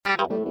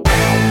Hey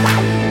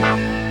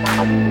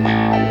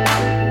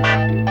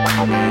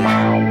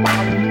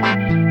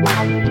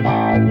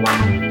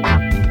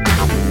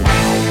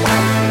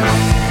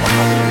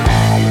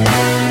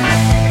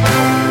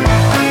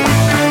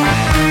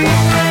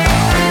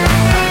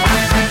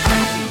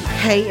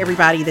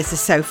everybody, this is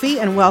Sophie,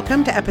 and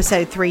welcome to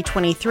episode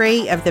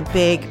 323 of the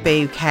Big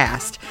Boo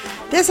Cast.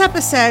 This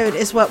episode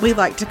is what we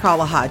like to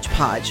call a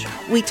hodgepodge.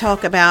 We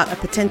talk about a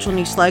potential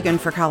new slogan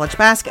for college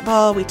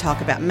basketball. We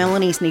talk about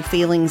Melanie's new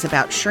feelings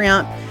about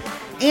shrimp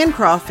and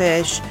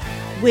crawfish.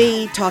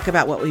 We talk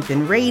about what we've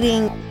been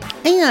reading,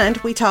 and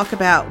we talk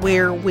about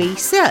where we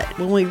sit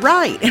when we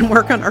write and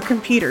work on our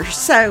computers.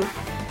 So,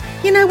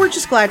 we're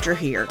just glad you're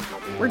here.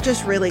 We're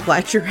just really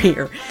glad you're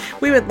here.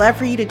 We would love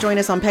for you to join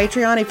us on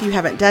Patreon if you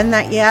haven't done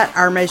that yet.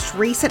 Our most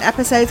recent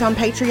episodes on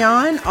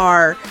Patreon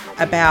are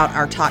about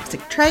our toxic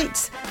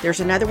traits. There's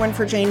another one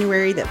for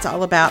January that's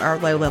all about our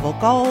low-level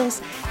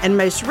goals. And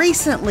most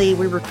recently,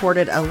 we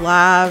recorded a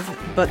live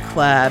book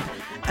club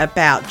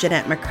about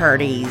Jeanette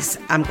McCurdy's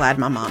I'm Glad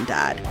My Mom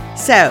Died.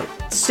 So,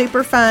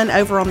 super fun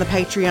over on the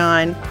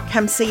Patreon.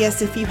 Come see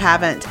us if you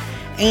haven't.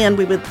 And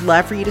we would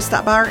love for you to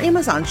stop by our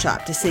Amazon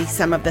shop to see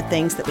some of the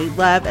things that we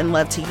love and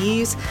love to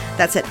use.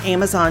 That's at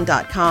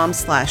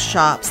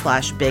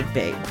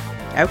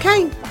amazon.com/shop/bigboo.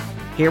 Okay,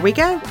 here we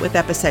go with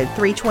episode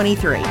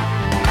 323.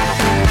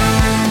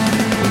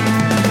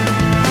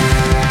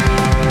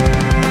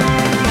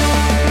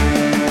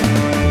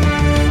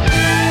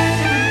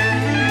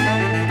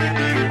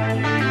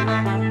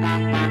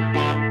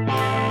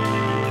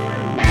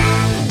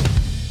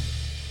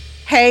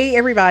 Hey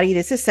everybody,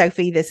 this is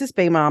Sophie. This is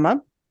Boo Mama.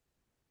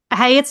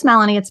 Hey, it's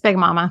Melanie. It's Big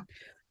Mama.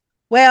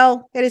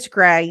 Well, it is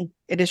gray.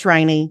 It is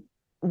rainy.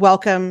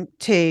 Welcome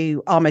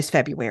to almost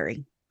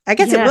February. I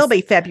guess It will be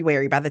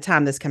February by the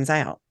time this comes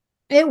out.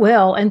 It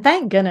will. And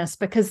thank goodness,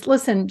 because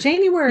listen,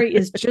 January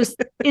is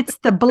just, it's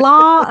the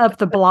blah of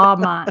the blah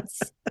months.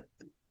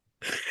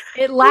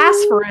 It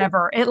lasts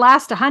forever. It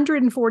lasts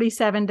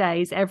 147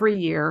 days every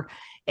year.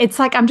 It's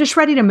like, I'm just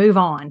ready to move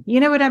on. You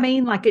know what I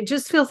mean? Like, it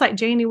just feels like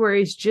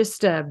January is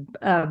just a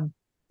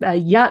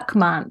yuck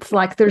month.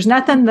 Like, there's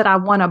nothing that I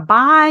want to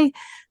buy.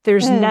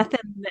 There's nothing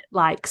that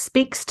like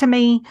speaks to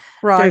me.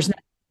 Right. There's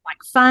nothing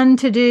like fun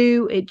to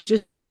do. It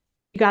just,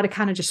 you got to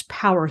kind of just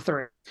power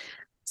through.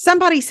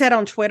 Somebody said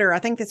on Twitter, I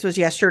think this was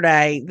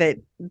yesterday,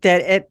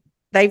 that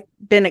they've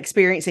been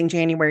experiencing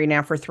January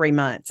now for 3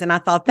 months. And I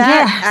thought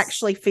that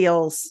actually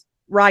feels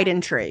right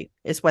and true,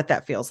 is what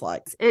that feels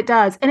like. It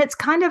does. And it's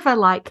kind of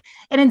and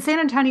in San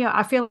Antonio,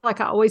 I feel like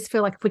I always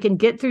feel like if we can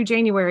get through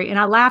January, and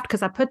I laughed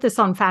because I put this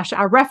on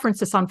I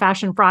referenced this on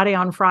Fashion Friday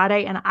on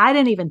Friday, and I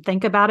didn't even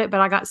think about it,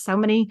 but I got so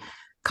many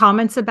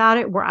comments about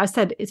it where I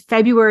said, it's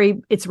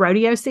February, it's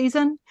rodeo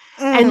season.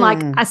 And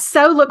like, I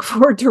so look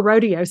forward to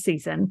rodeo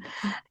season.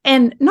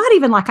 And not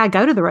even like I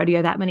go to the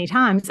rodeo that many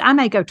times. I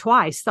may go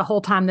twice the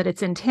whole time that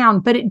it's in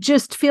town, but it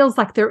just feels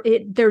like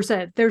there's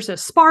a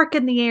spark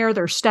in the air.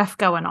 There's stuff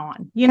going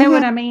on. You know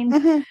what I mean?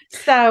 Mm-hmm.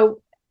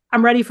 So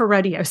I'm ready for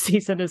rodeo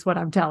season is what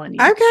I'm telling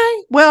you.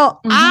 Okay. Well,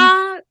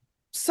 I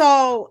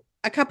saw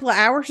a couple of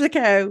hours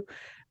ago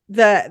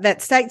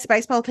that state's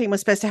baseball team was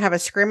supposed to have a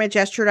scrimmage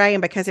yesterday,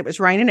 and because it was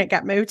raining, it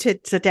got moved to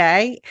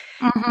today.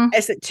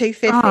 It's at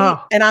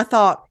 2:50, and I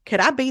thought, could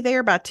I be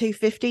there by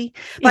 2:50?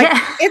 Like,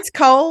 it's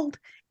cold,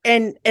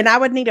 and I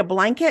would need a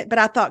blanket, but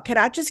I thought, could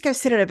I just go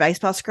sit at a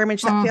baseball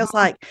scrimmage? That feels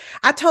like,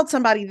 I told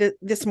somebody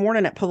this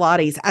morning at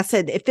Pilates, I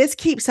said, if this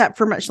keeps up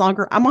for much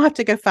longer, I'm gonna have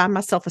to go find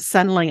myself a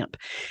sun lamp.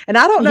 And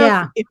I don't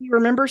know if you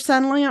remember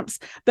sun lamps,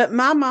 but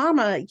my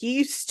mama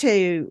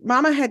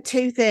had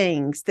two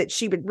things that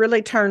she would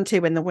really turn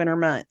to in the winter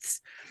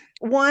months.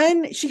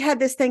 One, she had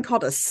this thing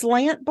called a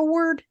slant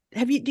board.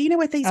 Do you know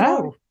what these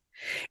are?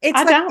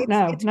 I don't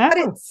know. No. What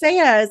it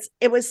says,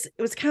 it was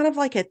kind of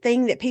like a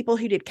thing that people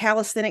who did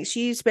calisthenics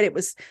use, but it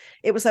was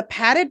a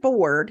padded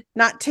board,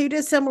 not too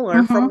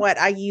dissimilar from what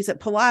I use at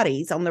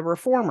Pilates on the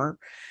reformer,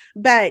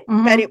 but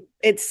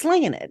it's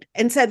slanted.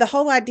 And so the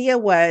whole idea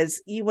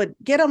was you would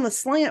get on the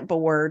slant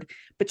board,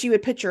 but you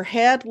would put your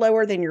head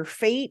lower than your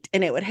feet,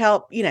 and it would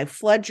help,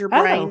 flood your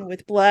brain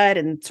with blood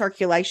and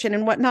circulation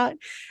and whatnot.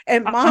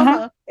 And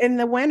Mama, in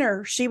the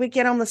winter, she would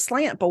get on the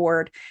slant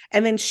board,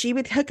 and then she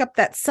would hook up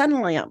that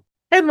sun lamp.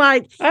 And I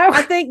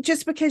think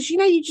just because,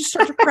 you just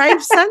start to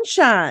crave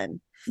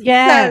sunshine.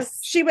 Yes. So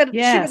she would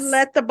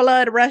let the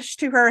blood rush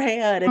to her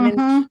head, and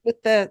then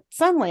with the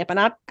sun lamp. And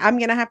I'm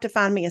going to have to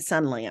find me a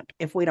sun lamp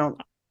if we don't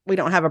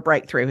have a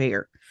breakthrough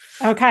here.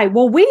 Okay.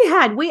 Well,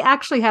 we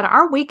actually had,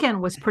 our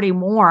weekend was pretty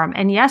warm,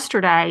 and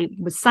yesterday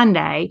was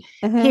Sunday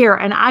here,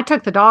 and I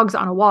took the dogs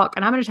on a walk,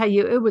 and I'm going to tell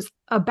you, it was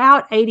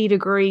about 80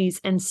 degrees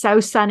and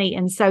so sunny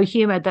and so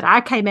humid that I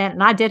came in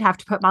and I did have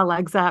to put my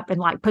legs up and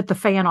put the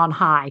fan on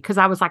high, because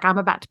I was like, I'm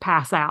about to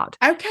pass out.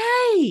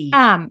 Okay.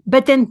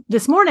 But then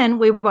this morning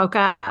we woke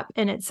up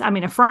and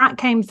a front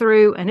came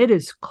through and it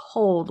is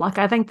cold. Like,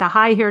 I think the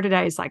high here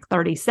today is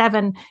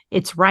 37.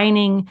 It's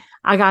raining.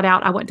 I got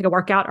out, I went to go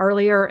work out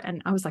earlier,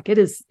 and I was like, it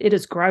is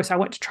is gross. I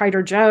went to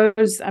Trader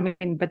Joe's. I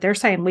mean, but they're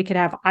saying we could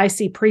have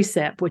icy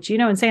precip, which,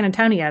 in San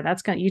Antonio,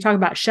 you talk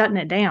about shutting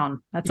it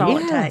down. That's all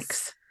it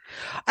takes.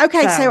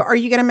 Okay. So are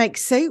you going to make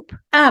soup?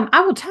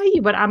 I will tell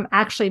you what I'm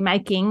actually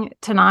making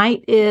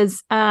tonight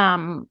is,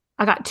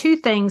 I got two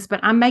things, but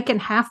I'm making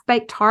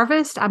half-baked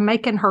harvest. I'm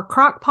making her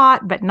crock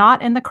pot, but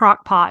not in the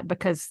crock pot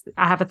because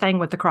I have a thing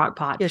with the crock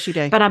pot. Yes, you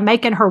do. But I'm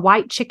making her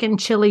white chicken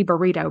chili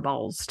burrito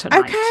bowls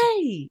tonight.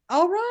 Okay.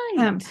 All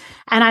right.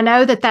 And I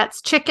know that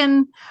that's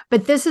chicken,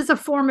 but this is a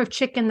form of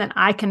chicken that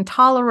I can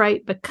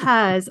tolerate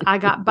because I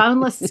got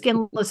boneless,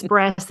 skinless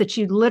breasts that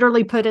you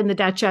literally put in the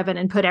Dutch oven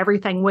and put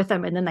everything with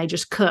them, and then they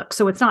just cook.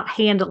 So it's not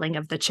handling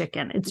of the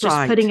chicken. It's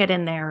just putting it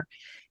in there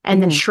and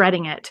then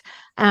shredding it.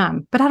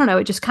 But I don't know,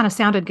 it just kind of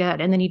sounded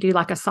good. And then you do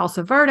like a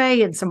salsa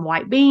verde and some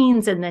white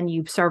beans, and then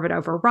you serve it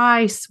over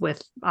rice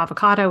with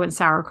avocado and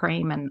sour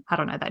cream. And I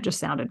don't know, that just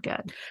sounded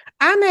good.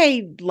 I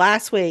made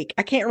last week,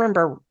 I can't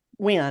remember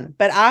when,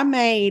 but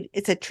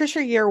it's a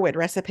Trisha Yearwood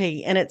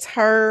recipe, and it's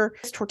her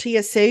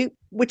tortilla soup,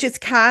 which is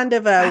kind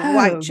of a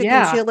white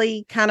chicken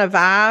chili kind of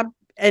vibe.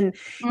 And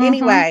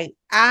anyway,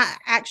 I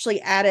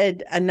actually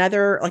added an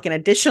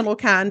additional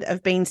kind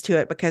of beans to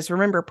it because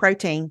remember,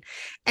 protein.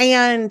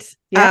 And,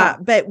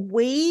 but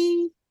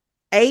we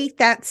ate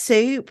that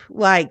soup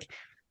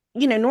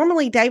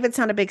normally David's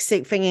not a big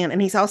soup fan,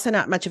 and he's also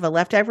not much of a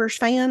leftovers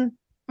fan.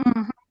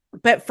 Mm-hmm.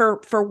 But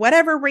for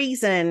whatever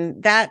reason,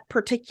 that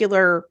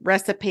particular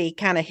recipe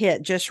kind of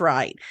hit just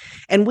right.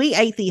 And we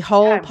ate the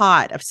whole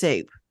pot of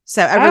soup.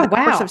 So over the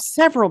course of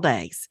several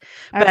days,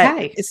 but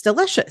it's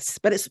delicious.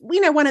 But it's,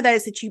 one of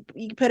those that you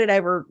put it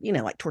over,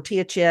 like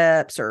tortilla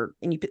chips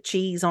and you put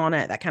cheese on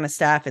it, that kind of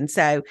stuff. And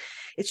so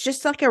it's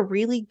just like a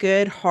really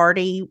good,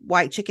 hearty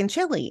white chicken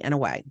chili in a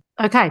way.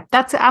 Okay.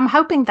 I'm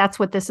hoping that's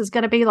what this is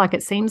going to be. Like,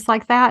 it seems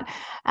like that.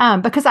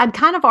 Because I'd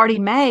kind of already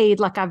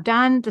made, I've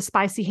done the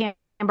spicy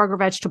hamburger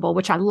vegetable,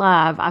 which I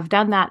love. I've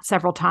done that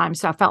several times.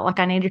 So I felt like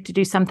I needed to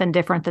do something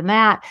different than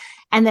that.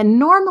 And then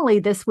normally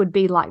this would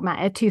be like my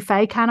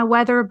etouffee kind of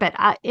weather, but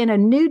in a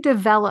new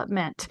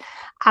development,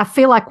 I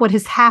feel like what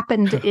has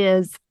happened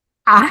is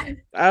I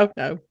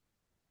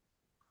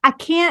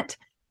can't,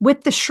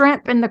 with the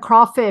shrimp and the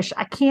crawfish,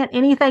 I can't,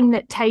 anything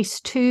that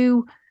tastes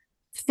too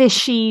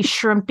fishy,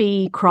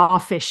 shrimpy,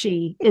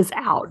 crawfishy is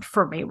out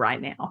for me right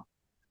now.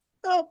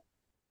 Oh,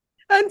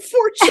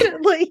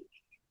 unfortunately.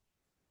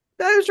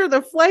 Those are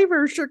the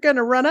flavors you're going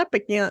to run up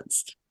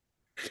against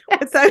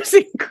with those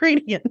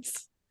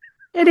ingredients.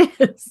 It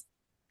is.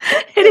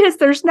 It is.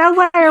 There's no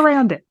way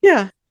around it.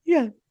 Yeah.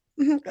 Yeah.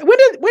 Mm-hmm.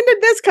 When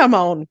did this come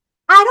on?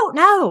 I don't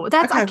know.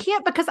 I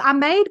can't because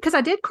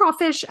I did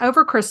crawfish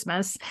over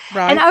Christmas.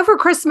 Right. And over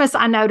Christmas,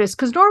 I noticed,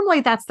 because normally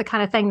that's the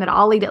kind of thing that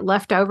I'll eat it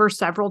leftover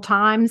several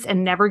times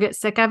and never get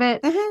sick of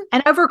it. Mm-hmm.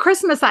 And over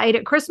Christmas, I ate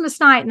it Christmas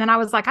night. And then I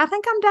was like, I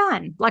think I'm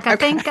done. I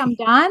think I'm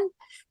done.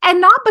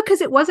 And not because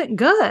it wasn't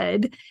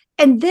good.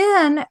 And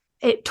then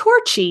at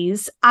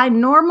Torchy's, I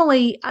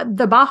normally,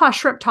 the Baja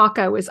shrimp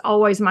taco is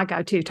always my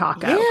go-to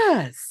taco.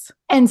 Yes.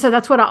 And so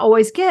that's what I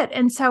always get.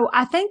 And so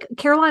I think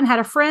Caroline had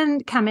a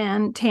friend come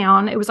in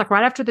town. It was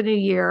right after the new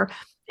year.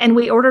 And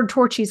we ordered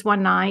Torchy's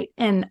one night,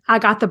 and I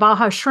got the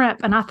Baja shrimp,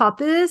 and I thought,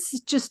 this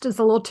just is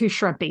a little too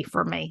shrimpy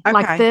for me.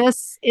 Okay.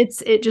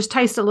 It just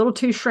tastes a little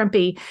too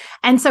shrimpy.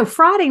 And so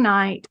Friday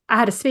night, I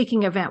had a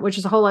speaking event, which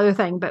is a whole other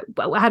thing, but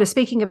I had a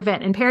speaking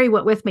event, and Perry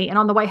went with me. And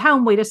on the way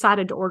home, we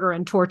decided to order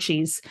in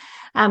Torchy's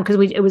because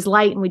it was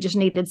late and we just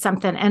needed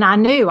something. And I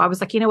was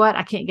like, you know what?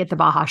 I can't get the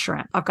Baja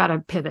shrimp. I've got to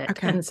pivot.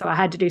 Okay. And so I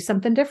had to do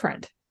something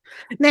different.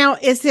 Now,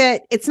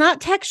 it's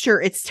not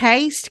texture, it's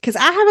taste? Because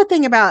I have a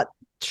thing about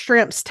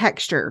shrimp's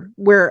texture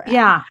where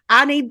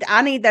I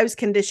need those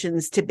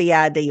conditions to be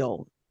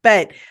ideal,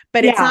 but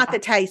it's not the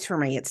taste for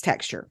me, it's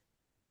texture.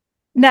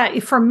 No,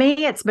 for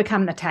me, it's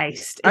become the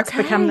taste. It's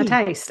become the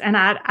taste. And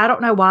I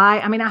don't know why.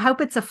 I mean, I hope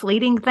it's a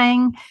fleeting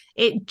thing.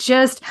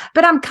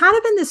 But I'm kind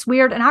of in this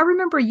weird, and I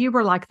remember you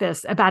were like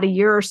this about a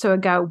year or so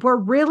ago, where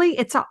really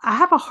I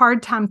have a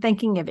hard time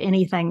thinking of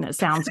anything that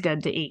sounds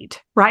good to eat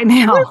right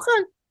now.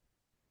 Listen,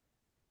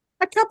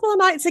 a couple of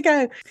nights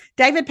ago,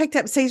 David picked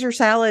up Caesar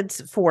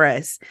salads for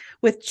us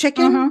with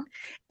chicken,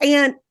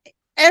 and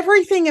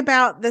everything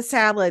about the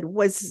salad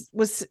was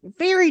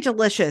very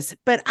delicious.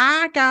 But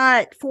I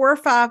got 4 or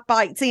 5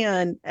 bites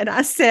in, and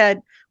I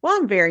said, well,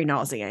 I'm very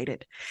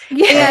nauseated.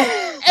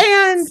 Yeah.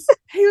 And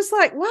he was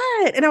like,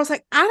 what? And I was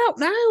like, I don't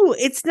know.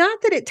 It's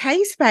not that it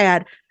tastes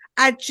bad.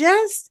 I'm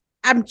just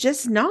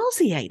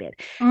nauseated.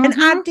 And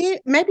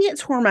maybe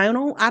it's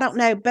hormonal. I don't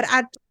know, but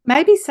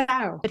maybe so.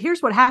 But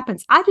here's what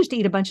happens. I just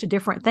eat a bunch of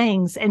different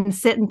things and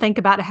sit and think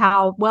about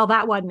how, well,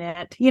 that wasn't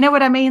it. You know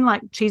what I mean?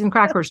 Like cheese and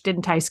crackers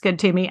didn't taste good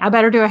to me. I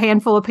better do a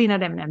handful of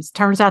peanut M&Ms.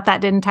 Turns out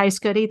that didn't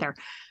taste good either.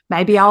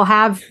 Maybe I'll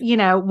have,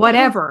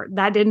 whatever.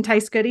 That didn't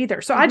taste good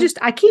either. So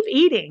I keep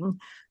eating,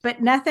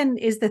 but nothing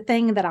is the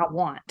thing that I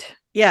want.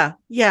 Yeah.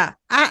 Yeah.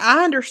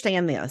 I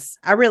understand this.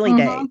 I really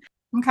do.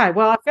 Okay,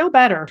 well, I feel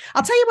better.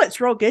 I'll tell you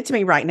what's real good to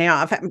me right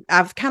now.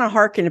 I've kind of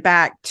hearkened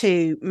back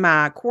to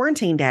my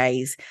quarantine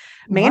days.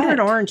 Mandarin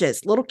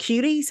oranges, little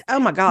cuties. Oh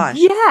my gosh.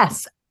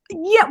 Yes.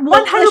 Yeah,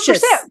 100%.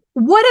 Delicious.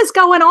 What is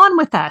going on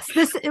with us?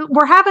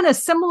 We're having a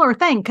similar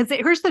thing because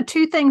here's the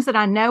two things that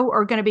I know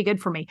are going to be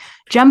good for me: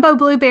 jumbo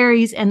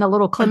blueberries and the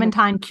little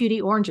clementine cutie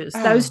oranges.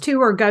 Those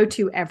two are go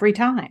to every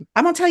time.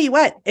 I'm gonna tell you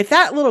what, if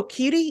that little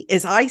cutie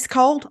is ice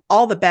cold,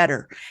 all the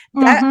better.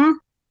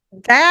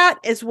 That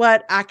is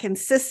what I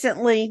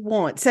consistently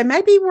want. So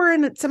maybe we're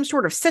in some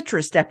sort of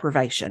citrus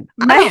deprivation.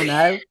 I don't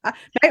know.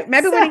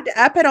 Maybe we need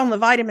to up it on the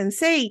vitamin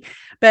C.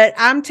 But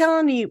I'm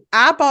telling you,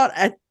 I bought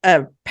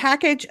a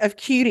package of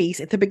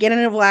cuties at the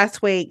beginning of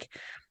last week.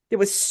 It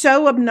was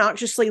so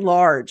obnoxiously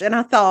large. And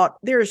I thought,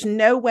 there's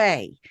no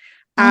way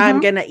I'm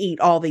going to eat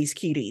all these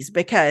cuties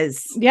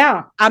because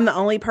I'm the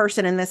only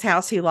person in this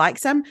house who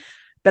likes them.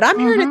 But I'm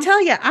here to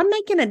tell you, I'm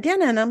making a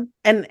dent in them,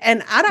 and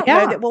I don't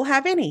know that we'll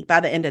have any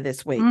by the end of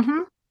this week.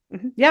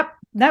 Yep.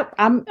 Nope.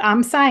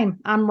 I'm same.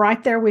 I'm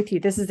right there with you.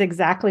 This is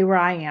exactly where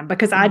I am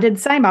because I did the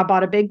same. I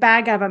bought a big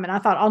bag of them and I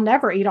thought I'll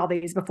never eat all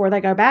these before they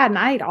go bad. And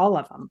I ate all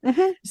of them.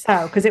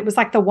 So, cause it was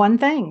like the one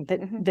thing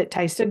that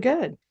tasted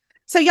good.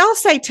 So y'all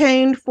stay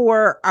tuned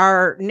for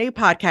our new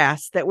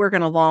podcast that we're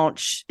going to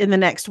launch in the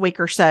next week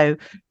or so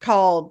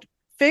called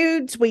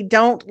Foods We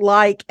Don't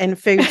Like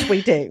and Foods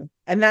We Do.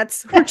 And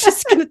we're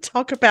just going to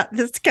talk about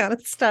this kind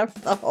of stuff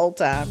the whole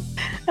time.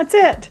 That's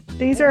it.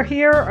 These are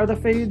the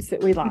foods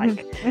that we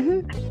like.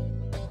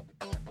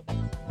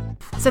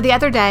 So the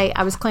other day,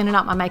 I was cleaning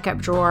out my makeup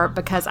drawer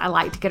because I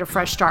like to get a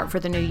fresh start for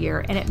the new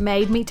year, and it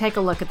made me take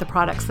a look at the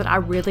products that I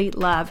really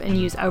love and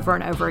use over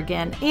and over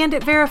again, and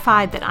it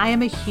verified that I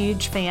am a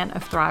huge fan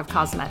of Thrive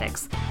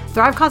Causemetics.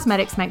 Thrive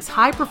Causemetics makes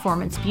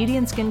high-performance beauty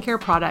and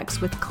skincare products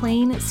with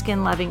clean,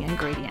 skin-loving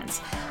ingredients.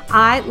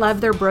 I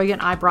love their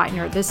Brilliant Eye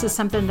Brightener. This is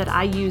something that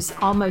I use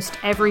almost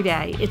every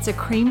day. It's a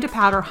cream to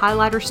powder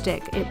highlighter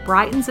stick. It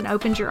brightens and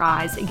opens your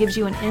eyes. It gives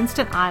you an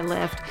instant eye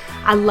lift.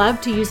 I love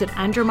to use it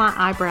under my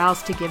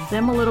eyebrows to give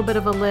them a little bit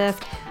of a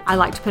lift. I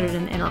like to put it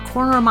in the inner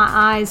corner of my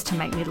eyes to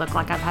make me look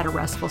like I've had a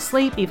restful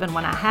sleep, even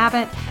when I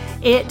haven't.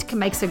 It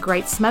makes a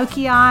great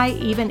smoky eye,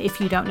 even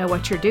if you don't know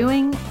what you're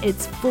doing.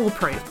 It's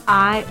foolproof.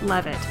 I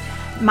love it.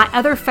 My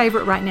other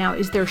favorite right now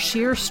is their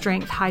Sheer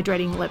Strength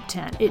Hydrating Lip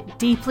Tint. It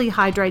deeply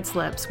hydrates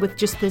lips with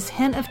just this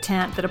hint of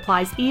tint that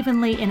applies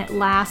evenly and it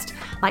lasts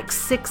like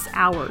 6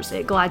 hours.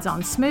 It glides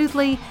on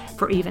smoothly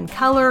for even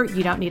color.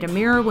 You don't need a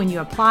mirror when you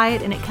apply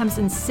it, and it comes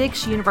in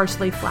 6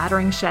 universally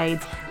flattering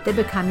shades that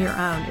become your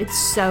own. It's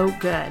so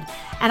good.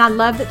 And I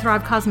love that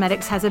Thrive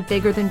Causemetics has a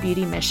bigger than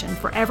beauty mission.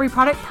 For every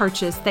product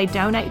purchased, they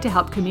donate to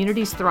help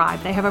communities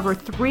thrive. They have over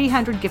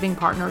 300 giving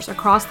partners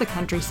across the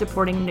country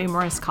supporting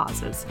numerous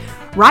causes.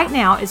 Right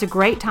now is a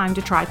great time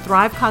to try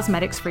Thrive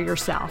Causemetics for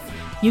yourself.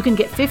 You can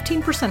get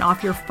 15%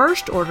 off your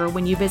first order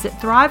when you visit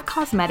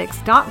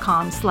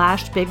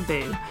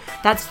thrivecausemetics.com/bigboo.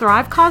 That's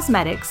Thrive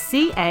Causemetics,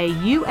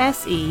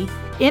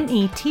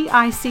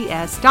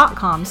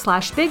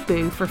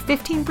 CAUSEMETICS.com/bigboo for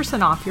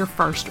 15% off your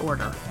first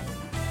order.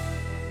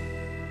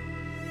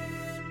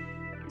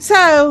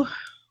 So,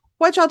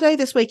 what'd y'all do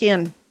this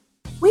weekend?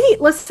 We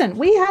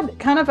had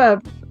kind of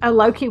a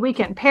low-key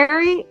weekend.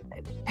 Perry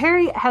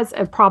has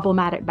a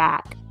problematic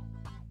back.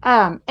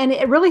 And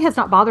it really has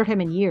not bothered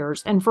him in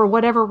years. And for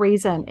whatever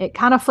reason, it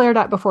kind of flared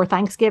up before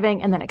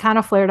Thanksgiving. And then it kind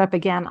of flared up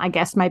again, I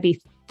guess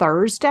maybe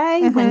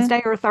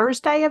Wednesday or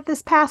Thursday of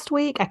this past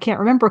week. I can't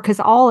remember because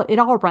it all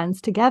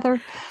runs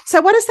together. So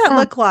what does that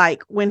look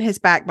like when his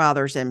back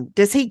bothers him?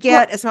 Does he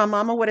get, as my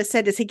mama would have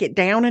said, does he get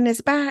down in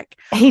his back?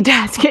 He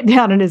does get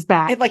down in his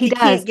back. Like he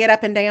can't get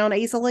up and down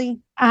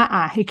easily?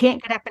 He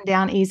can't get up and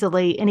down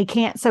easily. And he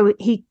can't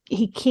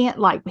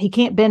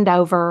bend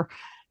over.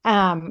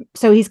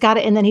 So he's got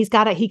it, and then he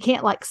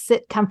can't like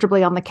sit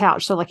comfortably on the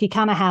couch. So like he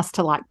kind of has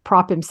to like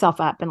prop himself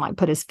up and like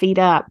put his feet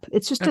up.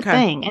 It's just a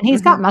thing. And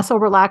he's got muscle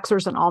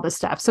relaxers and all this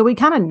stuff. So we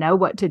kind of know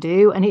what to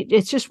do. And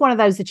it's just one of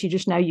those that you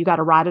just know you got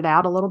to ride it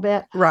out a little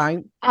bit.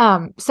 Right.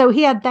 So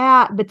he had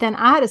that, but then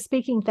I had a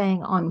speaking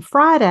thing on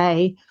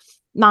Friday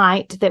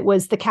night that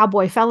was the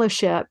Cowboy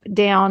Fellowship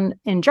down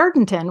in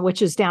Jourdanton,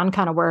 which is down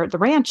kind of where the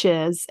ranch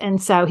is.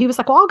 And so he was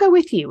like, well, I'll go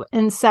with you.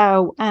 And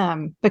so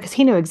because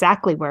he knew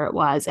exactly where it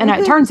was. And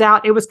it turns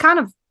out it was kind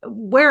of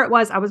where it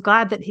was. I was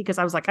glad that because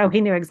I was like, oh,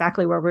 he knew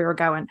exactly where we were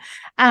going.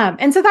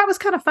 And so that was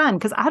kind of fun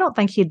because I don't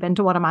think he'd been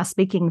to one of my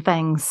speaking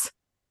things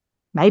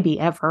maybe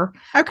ever.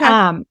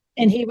 Okay.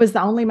 And he was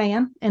the only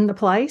man in the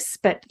place,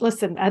 but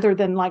listen, other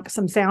than like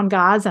some sound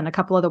guys and a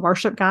couple of the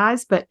worship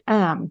guys, but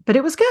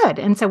it was good.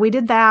 And so we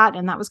did that,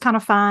 and that was kind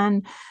of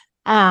fun.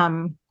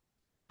 And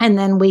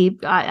then we,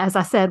 as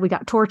I said, we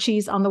got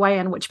Torchy's on the way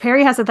in, which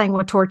Perry has a thing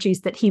with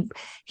Torchy's that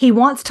he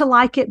wants to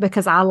like it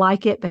because I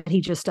like it, but he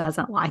just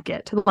doesn't like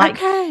it.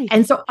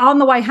 And so on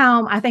the way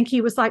home, I think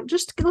he was like,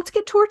 let's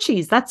get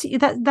Torchy's.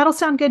 That'll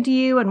sound good to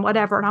you and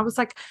whatever. And I was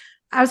like,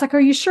 are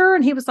you sure?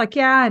 And he was like,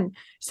 yeah. And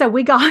so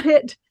we got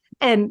it.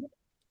 And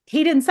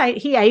he didn't say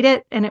he ate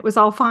it and it was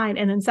all fine.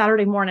 And then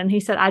Saturday morning, he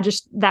said,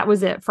 that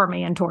was it for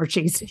me and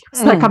Torchy's.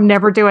 He's like, I'm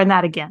never doing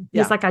that again.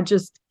 He's like, I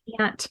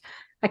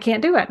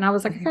can't do it. And I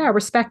was like, okay, I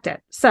respect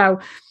it. So,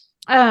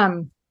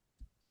 and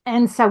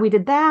so we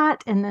did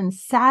that. And then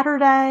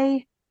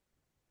Saturday,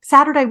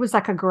 Saturday was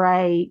like a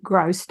gray,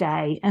 gross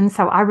day. And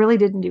so I really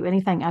didn't do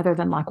anything other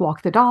than like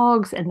walk the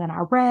dogs. And then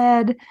I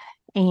read,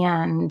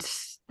 and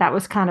that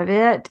was kind of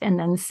it. And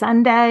then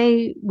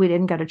Sunday, we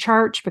didn't go to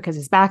church because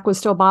his back was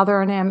still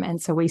bothering him.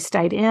 And so we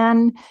stayed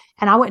in,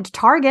 and I went to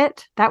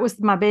Target. That was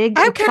my big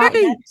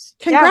excitement.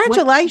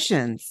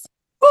 Congratulations.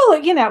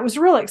 Well, it was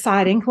real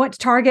exciting. Went to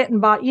Target and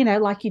bought,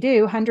 like you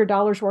do,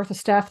 $100 worth of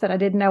stuff that I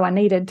didn't know I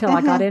needed till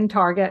I got in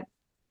Target.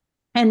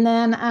 And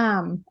then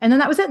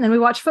that was it. And then we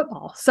watched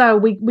football. So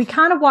we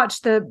kind of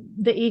watched the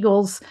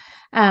Eagles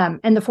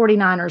and the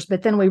 49ers,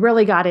 but then we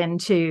really got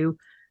into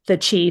the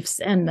Chiefs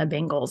and the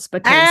Bengals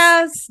because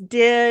as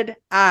did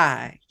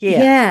I.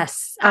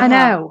 Yes, I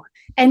know.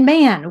 And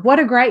man, what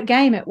a great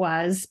game it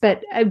was.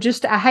 But I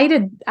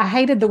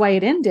hated the way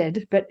it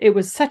ended, but it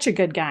was such a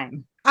good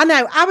game. I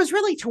know. I was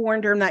really torn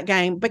during that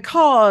game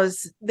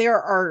because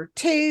there are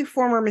two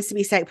former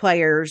Mississippi State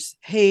players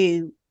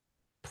who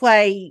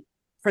play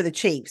for the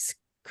Chiefs.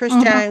 Chris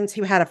Jones,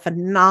 who had a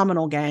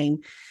phenomenal game.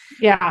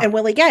 Yeah. And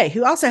Willie Gay,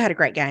 who also had a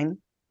great game.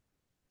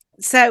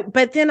 So,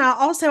 but then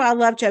I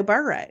love Joe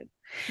Burrow.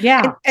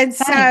 Yeah. And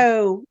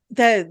so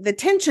the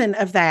tension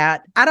of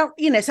that,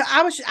 so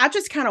I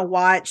just kind of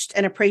watched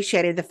and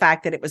appreciated the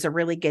fact that it was a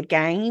really good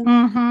game,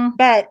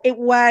 but it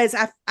was,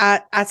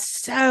 I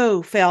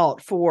so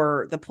felt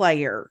for the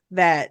player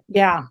that,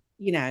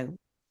 he kind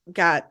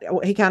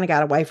of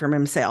got away from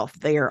himself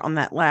there on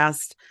that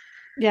last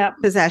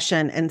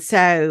possession. And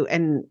so,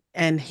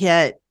 and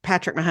hit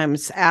Patrick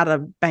Mahomes out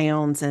of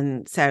bounds.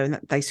 And so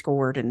they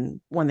scored and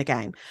won the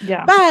game.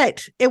 Yeah.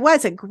 But it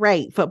was a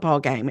great football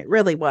game. It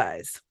really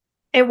was.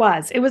 It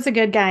was a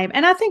good game.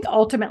 And I think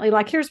ultimately,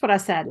 like, here's what I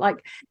said,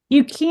 like,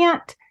 you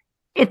can't,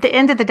 at the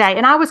end of the day,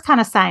 and I was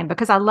kind of saying,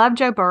 because I love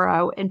Joe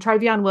Burrow, and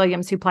Travion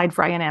Williams, who played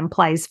for A&M,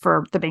 plays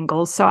for the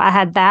Bengals. So I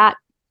had that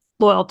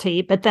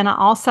loyalty, but then I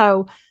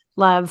also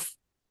love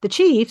the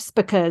Chiefs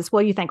because,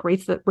 well, you think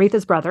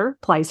Retha's brother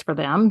plays for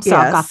them. So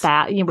I've got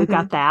that, we've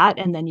got that.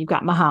 And then you've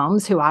got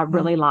Mahomes, who I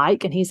really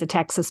like, and he's a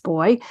Texas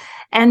boy.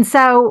 And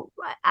so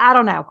I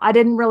don't know. I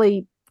didn't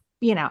really,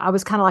 I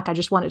was kind of like, I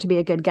just want it to be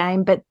a good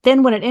game. But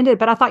then when it ended,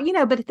 but I thought,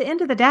 but at the end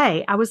of the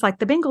day, I was like,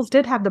 the Bengals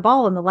did have the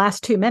ball in the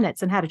last 2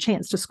 minutes and had a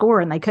chance to score,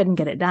 and they couldn't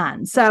get it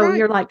done. So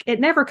you're like, it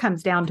never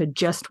comes down to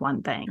just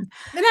one thing.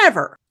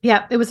 Never.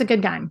 Yeah, it was a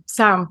good game.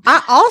 So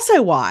I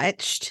also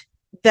watched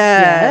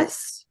the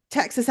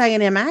Texas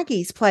A&M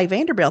Aggies play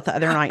Vanderbilt the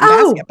other night in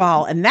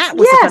basketball, and that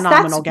was a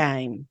phenomenal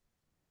game.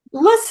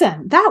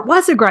 Listen, that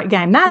was a great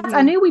game.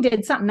 I knew we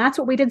did something. That's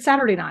what we did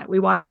Saturday night. We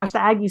watched the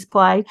Aggies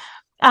play.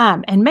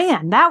 And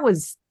man, that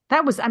was,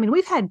 I mean,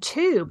 we've had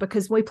two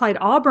because we played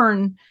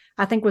Auburn,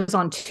 I think was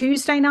on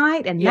Tuesday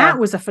night. And that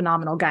was a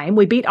phenomenal game.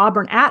 We beat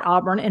Auburn at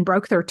Auburn and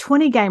broke their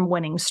 20-game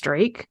winning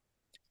streak.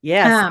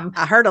 Yes.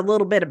 I heard a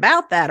little bit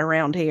about that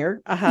around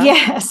here.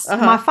 Yes.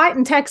 My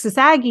Fighting Texas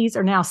Aggies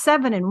are now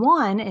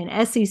 7-1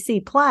 in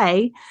SEC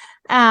play.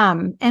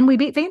 And we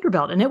beat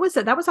Vanderbilt, and that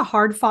was a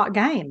hard fought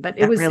game, but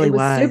it was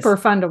super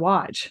fun to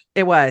watch.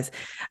 It was.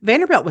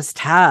 Vanderbilt was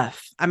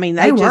tough. I mean,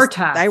 they were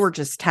tough. They were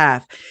just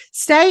tough.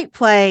 State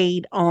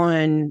played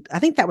on, I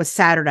think that was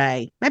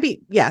Saturday.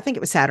 Maybe, I think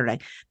it was Saturday.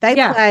 They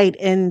played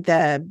in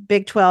the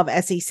Big 12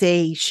 SEC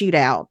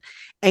shootout,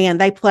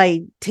 and they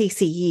played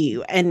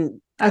TCU,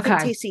 and I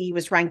think TCU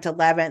was ranked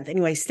 11th.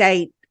 Anyway,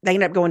 State, they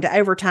ended up going to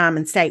overtime,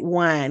 and State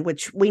won,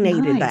 which we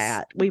needed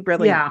that. We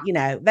really,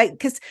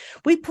 because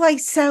we play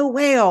so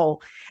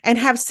well and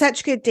have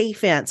such good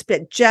defense,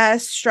 but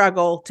just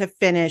struggle to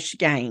finish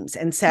games.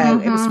 And so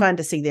it was fun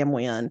to see them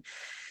win.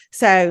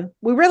 So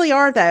we really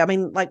are, though. I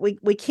mean, like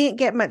we can't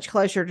get much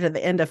closer to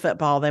the end of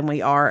football than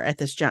we are at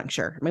this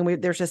juncture. I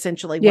mean, there's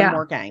essentially one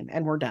more game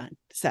and we're done.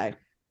 So.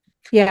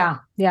 Yeah,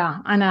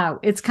 I know.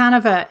 It's kind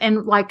of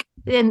and like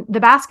in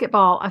the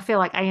basketball, I feel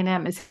like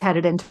A&M is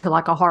headed into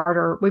like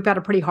we've got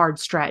a pretty hard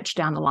stretch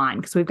down the line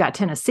because we've got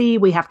Tennessee.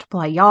 We have to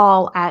play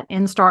y'all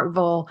in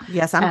Starkville.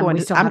 Yes, I'm going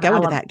to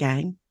that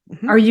game.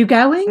 Mm-hmm. Are you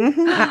going?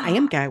 Mm-hmm. I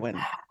am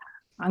going.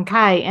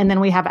 Okay. And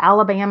then we have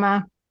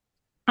Alabama.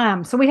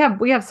 So we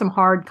have some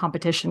hard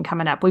competition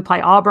coming up. We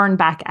play Auburn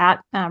back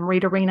at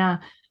Reed Arena.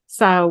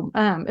 So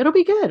it'll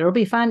be good. It'll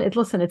be fun.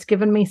 It's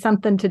given me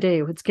something to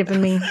do. It's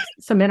given me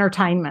some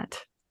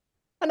entertainment.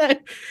 I know.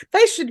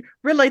 They should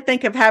really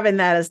think of having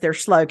that as their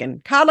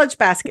slogan. College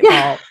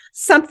basketball,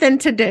 something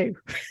to do.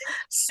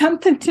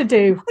 Something to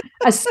do.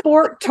 A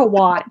sport to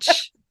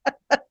watch.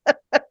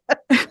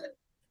 I'm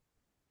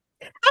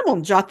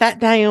going to jot that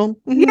down.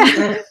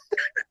 Yeah.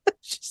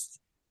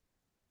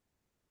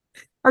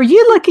 Are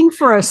you looking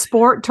for a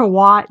sport to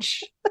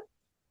watch?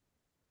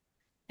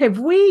 Have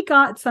we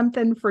got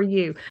something for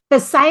you? The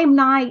same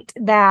night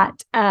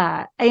that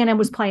A&M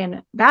was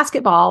playing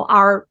basketball,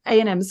 our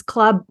A&M's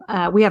club,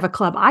 we have a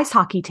club ice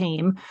hockey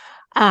team.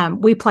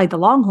 We played the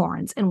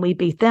Longhorns and we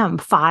beat them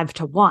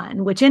 5-1,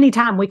 which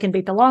anytime we can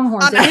beat the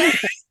Longhorns,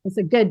 it's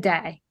a good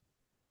day.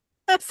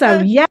 So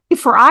yay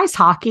for ice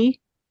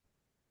hockey.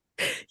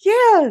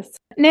 Yes.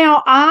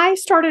 Now I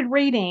started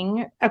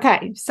reading.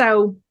 Okay.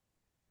 So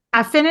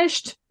I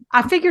finished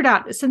I figured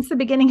out since the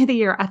beginning of the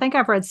year, I think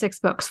I've read 6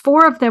 books.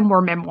 4 of them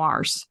were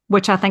memoirs,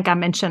 which I think I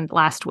mentioned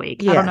last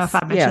week. Yes, I don't know if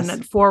I mentioned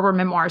that 4 were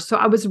memoirs. So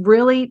I was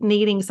really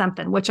needing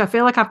something, which I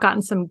feel like I've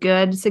gotten some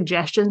good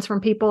suggestions from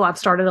people. I've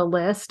started a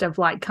list of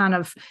like kind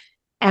of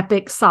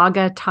epic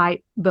saga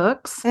type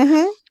books.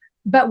 Mm-hmm.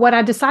 But what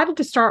I decided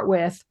to start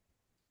with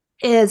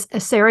is a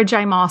Sarah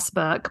J. Maas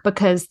book,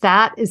 because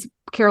that is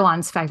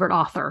Caroline's favorite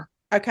author.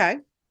 Okay.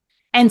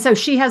 And so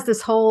she has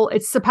this whole,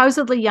 it's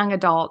supposedly young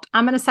adult.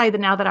 I'm going to say that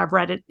now that I've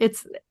read it,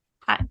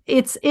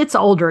 it's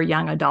older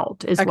young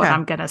adult is what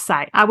I'm going to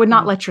say. I would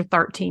not let your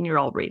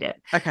 13-year-old read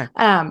it. Okay.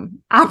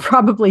 I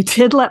probably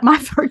did let my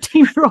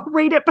 13-year-old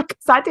read it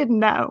because I didn't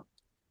know.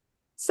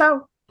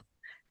 So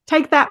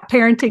take that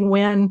parenting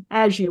win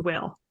as you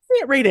will. You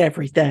can't read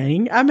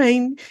everything. I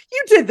mean,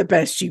 you did the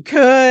best you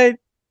could.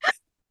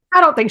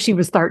 I don't think she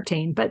was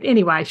 13, but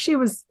anyway, she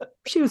was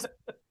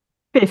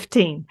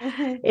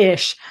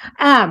 15-ish.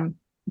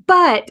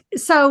 But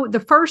so the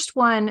first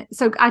one,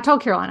 so I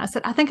told Caroline, I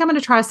said, I think I'm going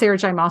to try a Sarah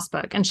J. Maas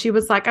book. And she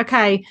was like,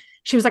 okay.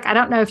 She was like, I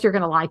don't know if you're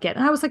going to like it.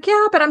 And I was like,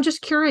 yeah, but I'm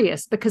just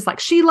curious because like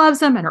she loves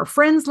them and her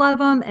friends love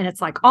them. And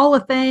it's like all a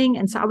thing.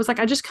 And so I was like,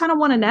 I just kind of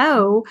want to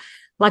know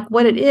like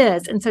what it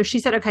is. And so she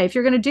said, okay, if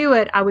you're going to do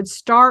it, I would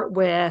start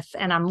with,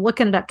 and I'm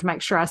looking it up to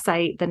make sure I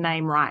say the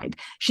name right.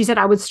 She said,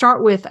 I would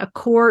start with A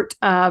Court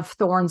of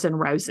Thorns and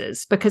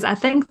Roses, because I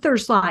think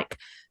there's like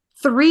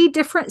 3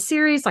 different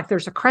series. Like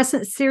there's a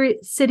Crescent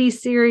City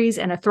series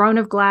and a Throne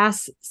of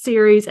Glass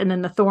series, and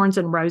then the Thorns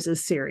and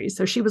Roses series.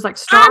 So she was like,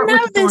 start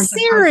with the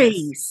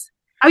series.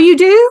 Oh, you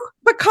do?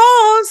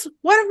 Because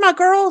one of my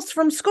girls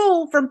from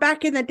school from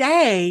back in the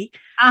day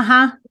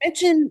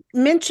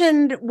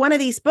mentioned one of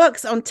these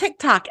books on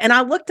TikTok, and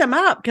I looked them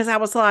up because I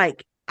was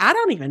like, I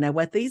don't even know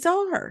what these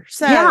are.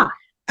 So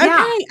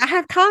I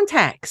have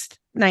context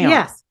now.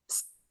 Yes.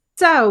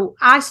 So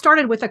I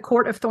started with A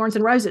Court of Thorns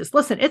and Roses.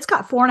 Listen, it's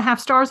got 4.5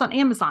 stars on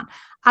Amazon.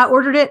 I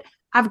ordered it.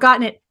 I've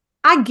gotten it.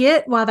 I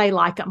get why they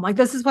like them. Like,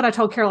 this is what I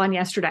told Caroline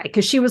yesterday,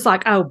 because she was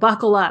like, oh,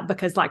 buckle up,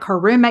 because like her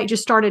roommate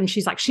just started and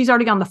she's like, she's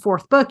already on the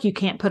 4th book. You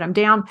can't put them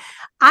down.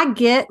 I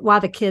get why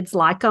the kids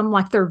like them.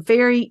 Like, they're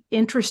very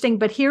interesting.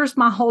 But here's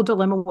my whole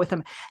dilemma with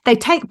them. They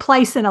take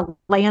place in a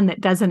land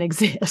that doesn't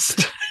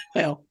exist.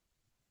 Well,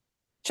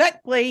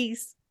 check,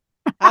 please.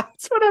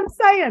 That's what I'm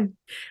saying.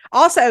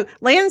 Also,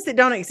 lands that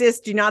don't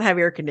exist do not have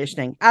air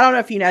conditioning. I don't know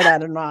if you know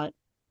that or not,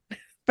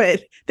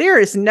 but there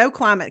is no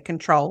climate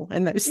control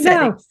in those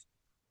settings. No.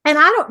 And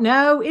I don't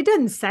know, it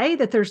doesn't say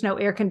that there's no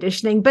air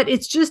conditioning, but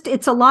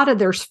it's a lot of,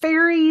 there's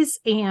fairies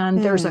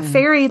and there's a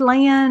fairy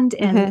land,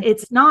 and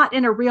it's not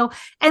in a real,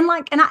 and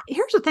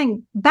here's the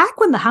thing, back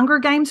when the Hunger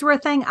Games were a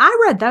thing, I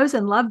read those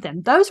and loved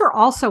them. Those are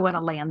also in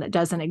a land that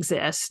doesn't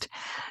exist.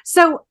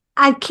 So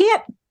I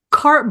can't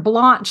carte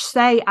blanche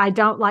say I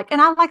don't like, and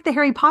I like the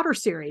Harry Potter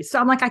series. So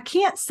I'm like, I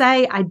can't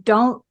say I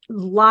don't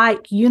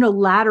like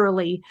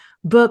unilaterally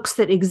books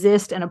that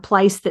exist in a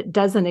place that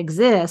doesn't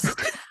exist.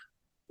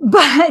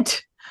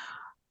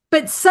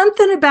 But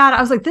something about it,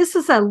 I was like, this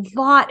is a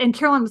lot. And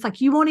Caroline was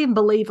like, you won't even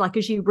believe, like,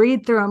 as you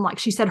read through them, like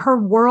she said, her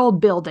world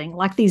building,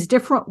 like these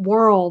different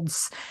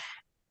worlds.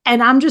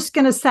 And I'm just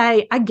going to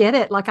say, I get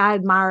it. Like, I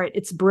admire it.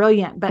 It's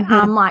brilliant. But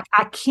I'm like,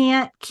 I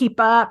can't keep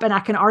up. And I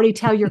can already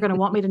tell you're going to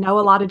want me to know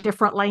a lot of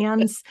different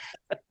lands.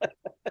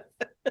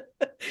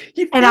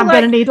 And I'm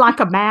going to need like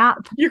a map.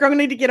 You're going to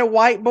need to get a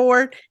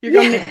whiteboard. You're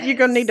going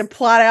to need to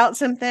plot out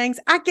some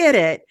things. I get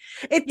it.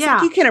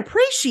 You can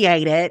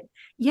appreciate it.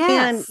 Yes.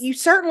 And you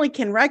certainly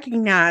can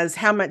recognize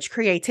how much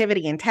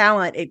creativity and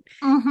talent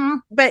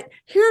but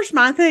here's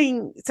my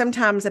thing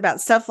sometimes about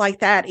stuff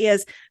like that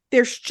is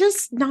there's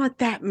just not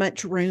that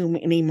much room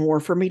anymore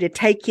for me to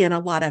take in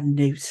a lot of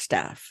new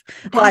stuff.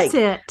 That's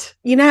it.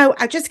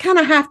 I just kind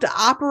of have to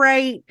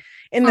operate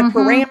in the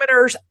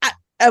parameters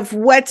of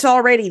what's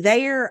already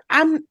there.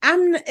 I'm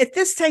at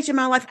this stage in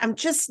my life, I'm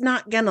just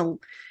not gonna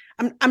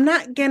I'm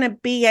not going to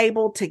be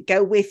able to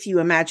go with you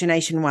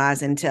imagination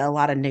wise into a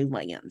lot of new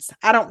lands.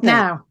 I don't think.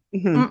 No.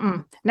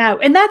 No.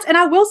 And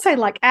I will say,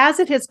 like, as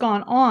it has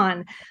gone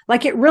on,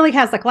 like, it really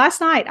has, like,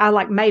 last night I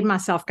like made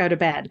myself go to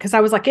bed because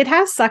I was like, it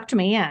has sucked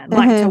me in,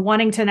 like, to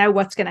wanting to know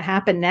what's going to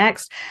happen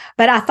next.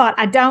 But I thought,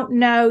 I don't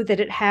know that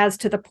it has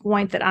to the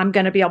point that I'm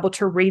going to be able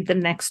to read the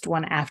next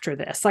one after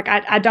this. Like,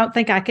 I don't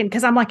think I can,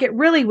 because I'm like, it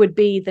really would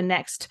be the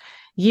next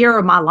year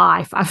of my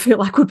life, I feel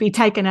like, would be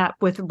taken up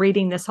with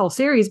reading this whole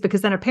series,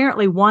 because then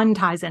apparently one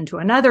ties into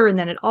another and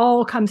then it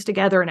all comes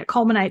together and it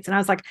culminates. And I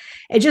was like,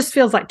 it just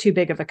feels like too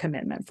big of a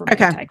commitment for me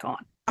to take on.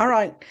 All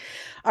right.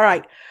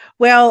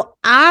 Well,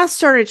 I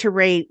started to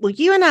read,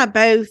 you and I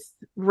both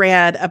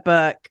read a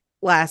book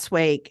last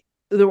week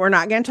that we're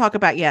not going to talk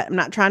about yet. I'm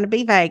not trying to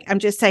be vague. I'm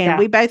just saying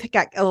we both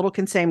got a little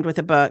consumed with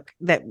a book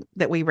that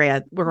we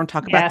read. We're going to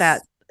talk about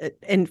that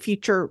in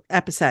future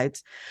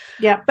episodes.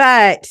 Yeah.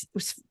 But it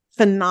was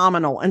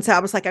phenomenal. And so I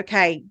was like,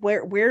 okay,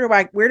 where do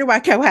I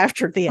go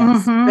after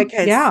this?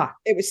 Because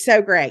it was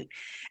so great.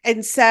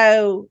 And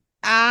so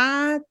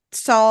I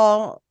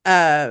saw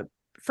a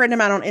friend of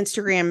mine on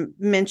Instagram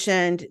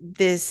mentioned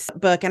this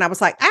book, and I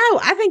was like, oh,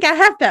 I think I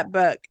have that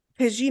book.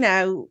 because,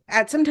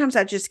 sometimes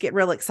I just get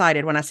real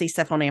excited when I see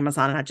stuff on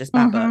Amazon and I just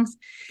buy books.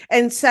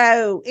 And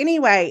so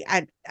anyway,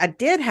 I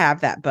did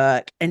have that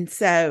book. And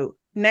so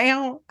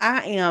now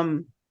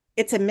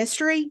it's a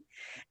mystery,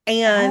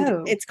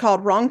 and it's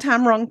called Wrong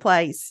Time, Wrong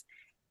Place.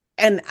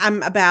 And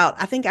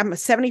I think I'm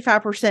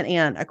 75%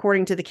 in,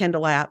 according to the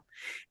Kindle app.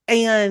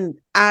 And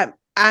I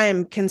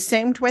am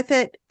consumed with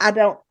it. I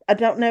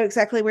don't know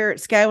exactly where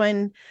it's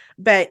going,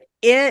 but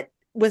it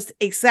was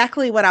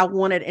exactly what I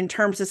wanted in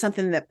terms of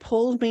something that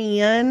pulled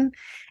me in.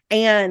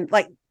 And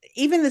like,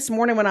 even this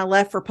morning when I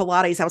left for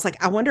Pilates, I was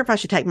like, I wonder if I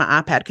should take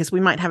my iPad, because we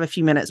might have a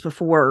few minutes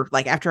before,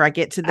 like after I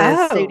get to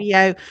the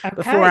studio,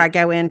 before I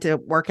go in to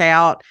work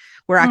out,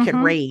 where I could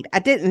read. I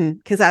didn't,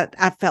 because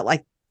I felt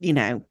like,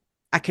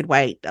 I could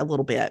wait a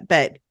little bit,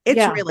 but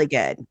it's really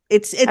good.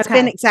 It's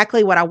been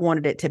exactly what I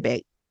wanted it to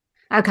be.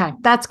 Okay,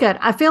 that's good.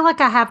 I feel like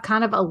I have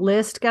kind of a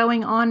list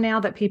going on now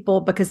that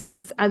because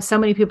so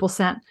many people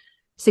sent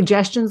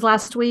suggestions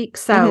last week.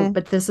 So,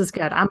 but this is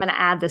good. I'm going to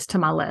add this to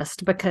my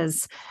list,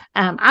 because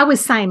I was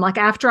saying, like,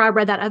 after I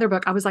read that other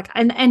book, I was like,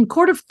 and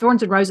Court of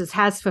Thorns and Roses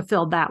has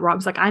fulfilled that, where I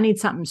was like, I need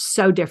something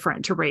so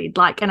different to read,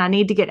 like, and I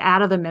need to get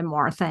out of the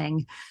memoir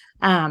thing.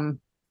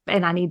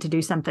 And I need to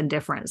do something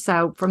different.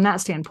 So from that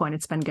standpoint,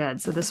 it's been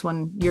good. So this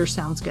one, yours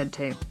sounds good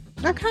too.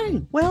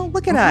 Okay. Well,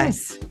 look at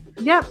us.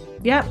 Yep.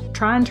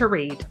 Trying to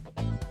read.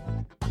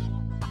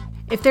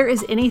 If there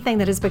is anything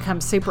that has become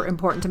super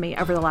important to me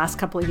over the last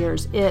couple of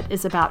years, it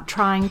is about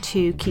trying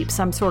to keep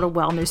some sort of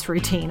wellness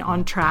routine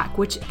on track,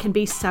 which can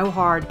be so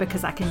hard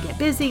because I can get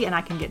busy and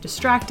I can get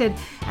distracted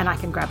and I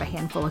can grab a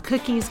handful of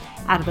cookies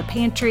out of the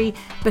pantry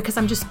because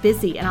I'm just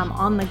busy and I'm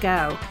on the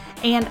go.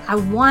 And I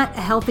want a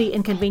healthy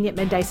and convenient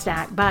midday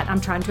snack, but I'm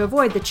trying to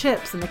avoid the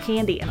chips and the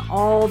candy and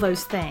all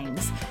those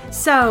things.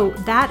 So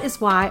that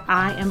is why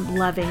I am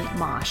loving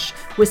Mosh.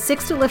 With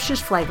 6 delicious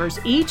flavors,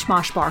 each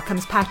Mosh bar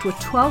comes packed with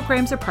 12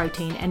 grams of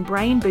protein and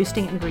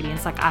brain-boosting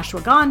ingredients like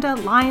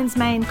ashwagandha, lion's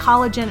mane,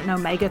 collagen, and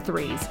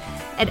omega-3s.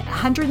 At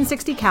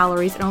 160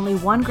 calories and only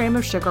 1 gram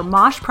of sugar,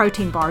 Mosh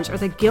protein bars are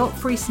the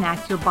guilt-free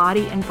snack your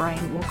body and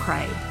brain will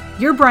crave.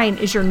 Your brain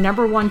is your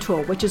number one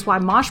tool, which is why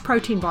Mosh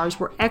protein bars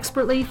were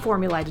expertly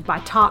formulated by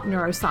top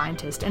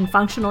neuroscientists and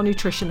functional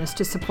nutritionists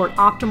to support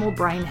optimal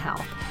brain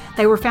health.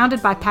 They were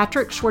founded by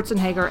Patrick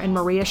Schwarzenegger and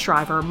Maria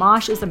Shriver.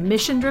 Mosh is a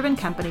mission-driven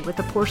company with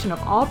a portion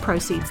of all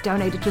proceeds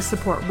donated to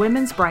support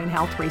women's brain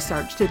health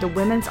research through the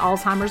Women's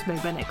Alzheimer's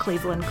Movement at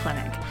Cleveland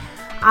Clinic.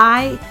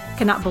 I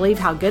cannot believe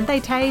how good they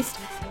taste.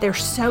 They're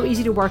so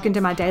easy to work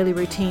into my daily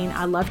routine.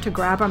 I love to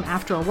grab them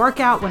after a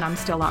workout when I'm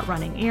still out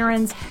running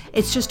errands.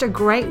 It's just a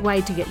great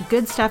way to get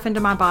good stuff into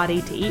my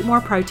body, to eat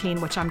more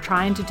protein, which I'm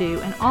trying to do,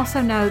 and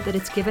also know that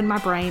it's given my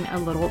brain a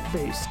little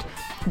boost.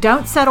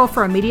 Don't settle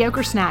for a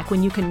mediocre snack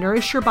when you can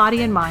nourish your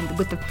body and mind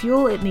with the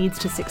fuel it needs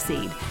to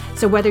succeed.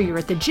 So whether you're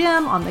at the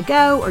gym, on the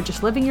go, or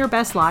just living your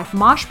best life,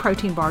 Mosh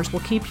protein bars will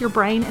keep your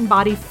brain and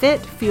body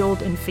fit,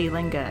 fueled, and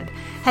feeling good.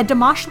 Head to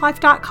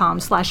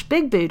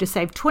moshlife.com/bigboo to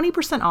save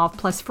 20% off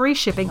plus free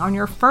shipping on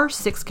your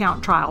first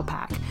 6-count trial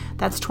pack.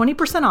 That's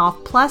 20%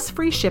 off plus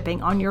free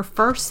shipping on your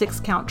first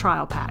 6-count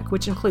trial pack,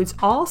 which includes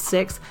all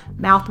 6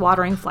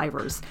 mouth-watering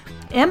flavors.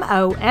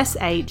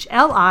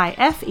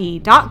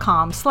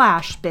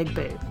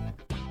 moshlife.com/bigboo.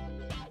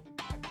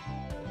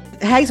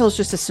 Hazel's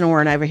just a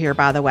snoring over here,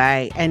 by the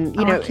way. And,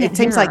 it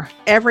seems like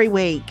every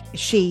week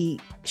she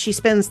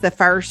spends the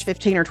first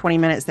 15 or 20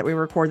 minutes that we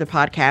record the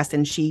podcast,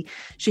 and she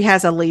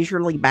has a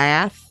leisurely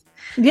bath.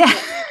 Yeah.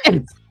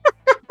 A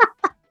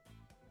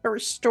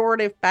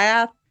restorative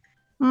bath.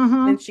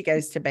 Then she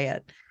goes to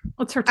bed.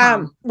 What's her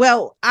time?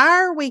 Well,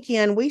 our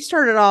weekend, we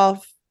started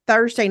off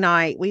Thursday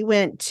night. We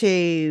went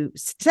to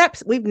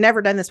Steps. We've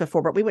never done this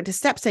before, but we went to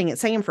Step Sing at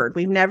Sanford.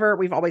 We've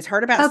always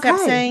heard about Step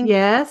Sing.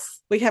 Yes.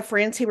 We have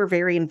friends who were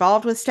very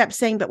involved with Step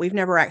Sing, but we've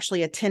never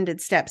actually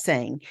attended Step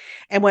Sing.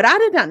 And what I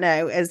did not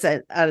know as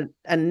a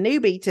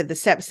newbie to the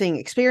Step Sing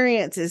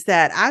experience is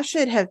that I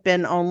should have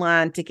been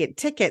online to get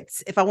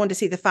tickets if I wanted to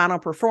see the final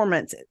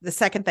performance the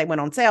second they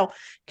went on sale.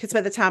 Because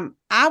by the time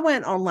I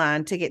went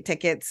online to get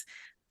tickets,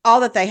 all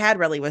that they had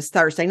really was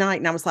Thursday night.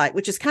 And I was like,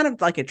 which is kind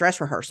of like a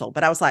dress rehearsal,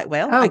 but I was like,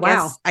 well,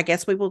 I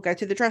guess we will go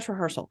to the dress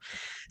rehearsal.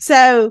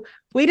 So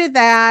we did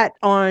that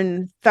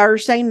on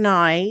Thursday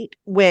night,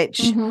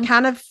 which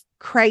kind of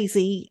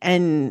crazy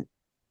and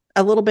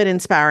a little bit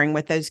inspiring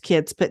with those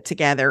kids put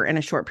together in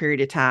a short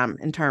period of time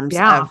in terms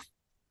of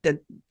the,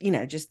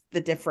 just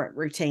the different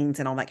routines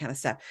and all that kind of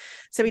stuff.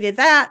 So we did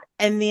that.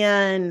 And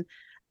then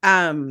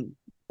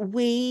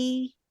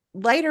we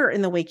later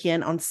in the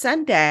weekend on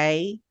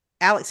Sunday,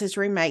 Alex's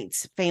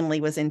roommate's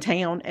family was in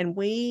town, and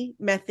we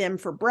met them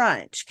for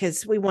brunch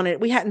because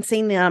we hadn't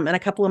seen them in a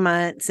couple of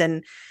months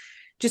and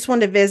just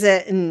wanted to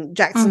visit. And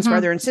Jackson's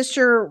brother and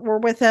sister were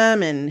with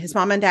them, and his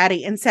mom and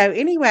daddy. And so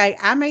anyway,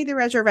 I made the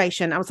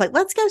reservation. I was like,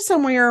 let's go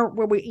somewhere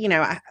where we,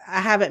 I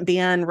haven't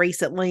been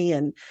recently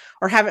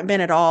or haven't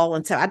been at all.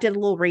 And so I did a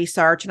little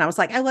research, and I was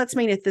like, oh, let's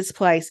meet at this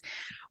place.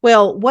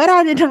 Well, what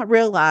I did not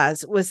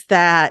realize was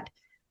that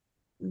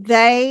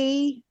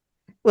they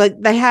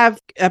have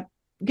a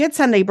good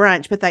Sunday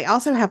brunch, but they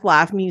also have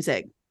live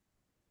music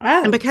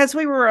Oh. And because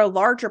we were a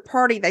larger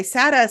party, they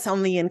sat us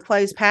on the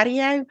enclosed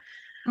patio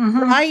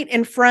Mhm. right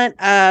in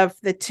front of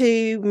the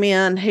two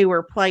men who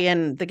were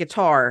playing the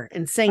guitar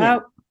and singing.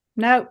 Oh,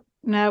 no,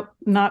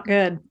 not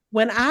good.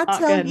 When I Not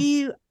tell good.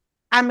 you,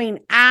 I mean,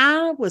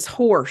 I was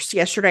hoarse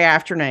yesterday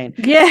afternoon.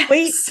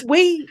 Yes.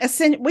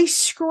 We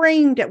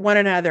screamed at one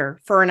another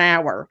for an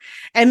hour.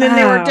 And then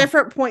there were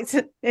different points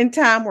in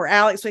time where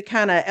Alex would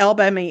kind of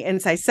elbow me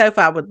and say,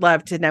 Sophie, I would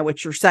love to know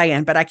what you're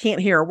saying, but I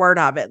can't hear a word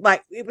of it.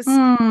 Like it was,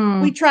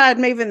 we tried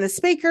moving the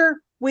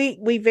speaker.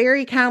 We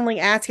very kindly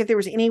asked if there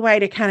was any way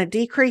to kind of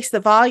decrease the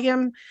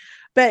volume.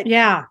 But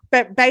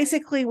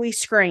basically we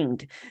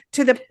screamed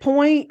to the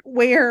point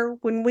where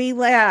when we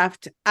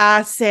left,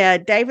 I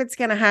said, David's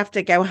going to have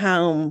to go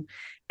home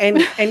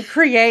and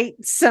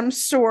create some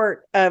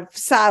sort of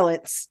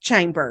silence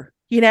chamber,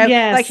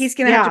 like he's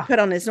going to have to put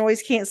on his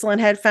noise canceling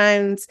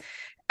headphones.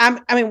 I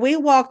mean, we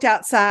walked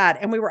outside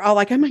and we were all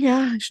like, oh my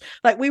gosh,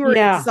 like we were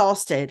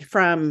exhausted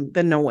from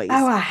the noise.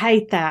 Oh, I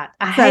hate that.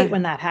 I hate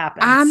when that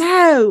happens. I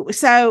know.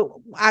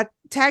 So I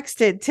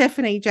texted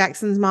Tiffany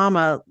Jackson's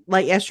mama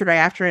late yesterday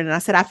afternoon and I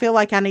said, I feel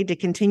like I need to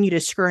continue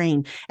to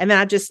scream. And then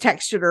I just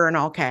texted her in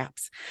all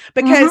caps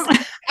because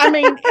I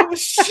mean, it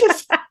was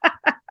just,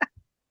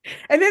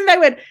 and then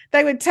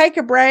they would take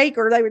a break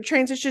or they would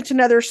transition to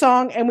another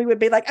song and we would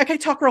be like, okay,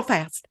 talk real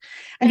fast.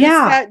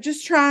 And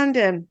just trying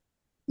to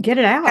get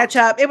it out, catch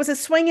up. It was a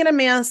swing and a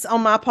miss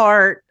on my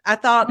part. I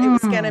thought it was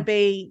going to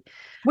be.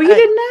 Well, you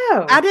didn't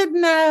know. I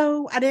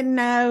didn't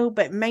know.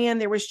 But man,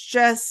 there was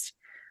just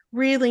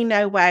really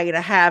no way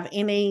to have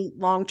any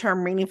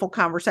long-term meaningful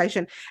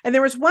conversation. And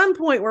there was one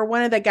point where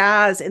one of the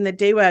guys in the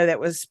duo that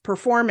was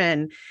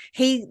performing,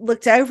 he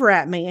looked over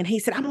at me and he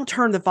said, I'm going to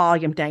turn the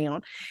volume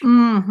down.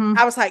 Mm-hmm.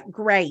 I was like,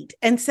 great.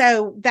 And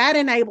so that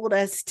enabled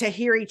us to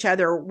hear each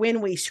other when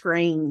we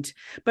screamed,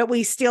 but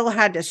we still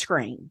had to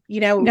scream,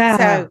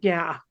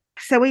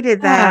 So we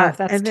did that.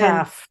 That's and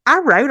tough. I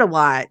wrote a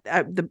lot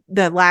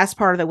the last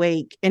part of the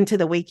week into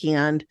the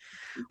weekend.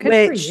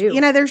 Good for you.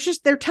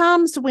 There are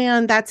times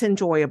when that's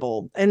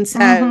enjoyable. And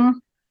so,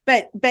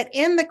 but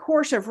in the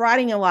course of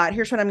writing a lot,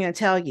 here's what I'm going to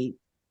tell you.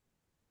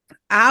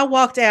 I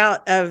walked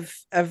out of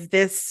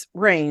this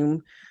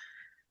room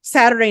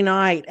Saturday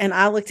night and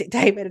I looked at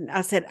David and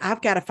I said,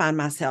 I've got to find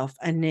myself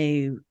a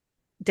new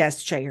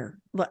desk chair.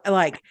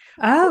 Like,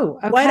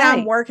 what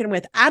I'm working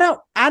with. I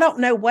don't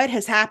know what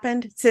has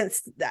happened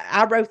since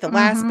I wrote the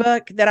last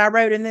book that I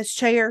wrote in this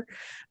chair,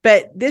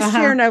 but this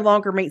chair no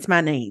longer meets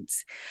my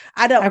needs.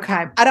 I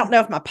don't know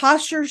if my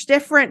posture's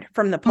different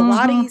from the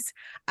Pilates.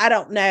 I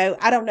don't know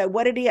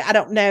what it is. I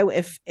don't know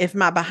if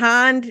my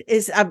behind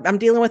is, I'm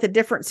dealing with a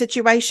different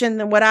situation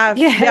than what I've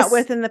dealt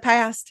with in the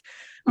past.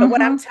 But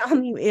what I'm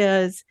telling you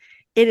is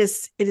it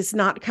is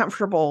not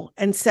comfortable.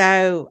 And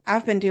so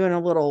I've been doing a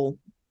little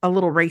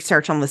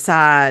research on the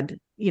side,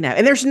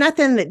 and there's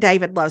nothing that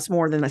David loves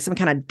more than some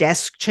kind of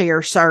desk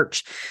chair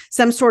search,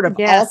 some sort of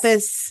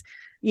office,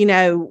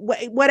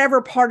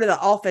 whatever part of the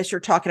office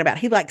you're talking about.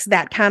 He likes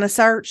that kind of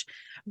search.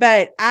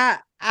 But I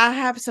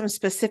have some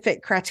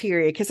specific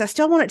criteria because I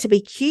still want it to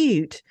be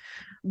cute,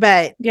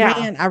 but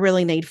man, I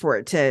really need for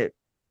it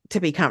to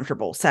be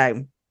comfortable.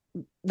 So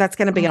that's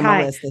going to be on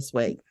my list this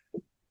week.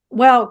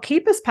 Well,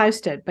 keep us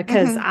posted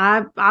because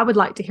I would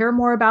like to hear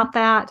more about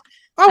that.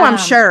 Oh, I'm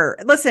sure.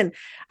 Listen,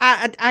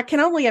 I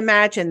can only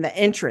imagine the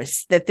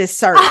interest that this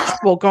search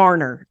will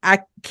garner.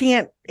 I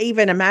can't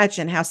even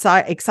imagine how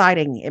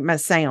exciting it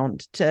must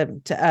sound to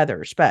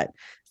others, but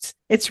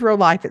it's real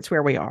life. It's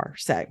where we are.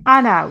 So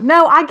I know.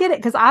 No, I get it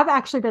because I've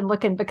actually been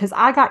looking because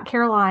I got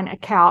Caroline a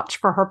couch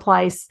for her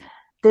place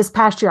this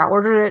past year. I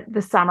ordered it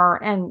this summer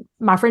and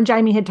my friend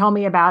Jamie had told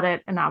me about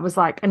it and I was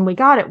like, and we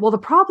got it. Well, the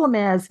problem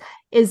is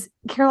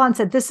Caroline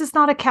said, this is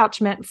not a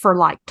couch meant for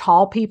like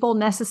tall people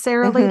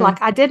necessarily.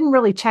 Like I didn't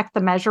really check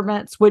the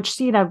measurements, which,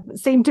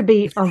 seemed to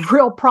be a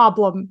real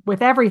problem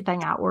with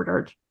everything I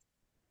ordered.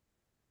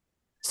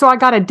 So I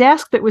got a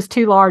desk that was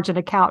too large and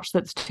a couch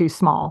that's too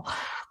small.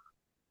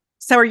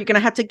 So are you going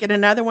to have to get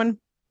another one?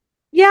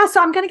 Yeah,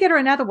 so I'm going to get her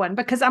another one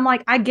because I'm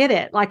like, I get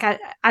it. Like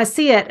I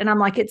see it and I'm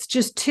like, it's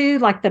just too,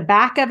 like the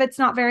back of it's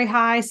not very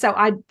high. So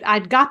I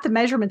got the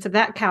measurements of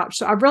that couch.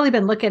 So I've really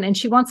been looking and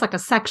she wants like a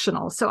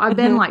sectional. So I've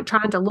been like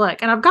trying to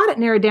look and I've got it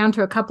narrowed down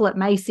to a couple at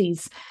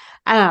Macy's.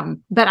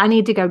 But I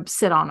need to go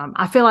sit on them.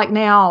 I feel like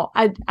now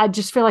I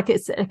just feel like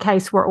it's a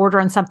case where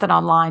ordering something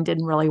online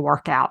didn't really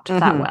work out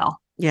that well.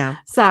 Yeah.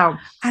 So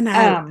I know.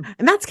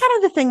 And that's kind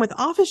of the thing with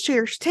office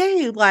chairs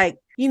too. Like,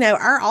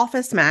 our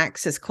Office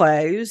Max is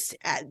closed.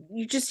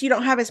 You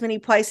don't have as many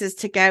places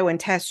to go and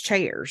test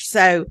chairs.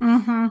 So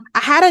I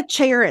had a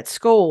chair at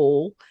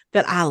school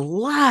that I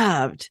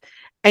loved.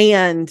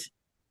 And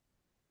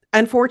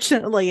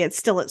unfortunately, it's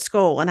still at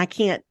school. And I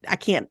can't,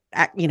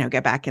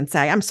 go back and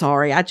say, I'm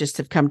sorry. I just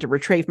have come to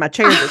retrieve my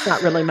chair. It's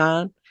not really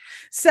mine.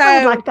 So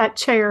I would like that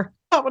chair.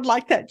 I would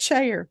like that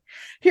chair.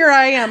 Here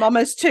I am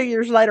almost 2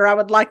 years later. I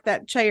would like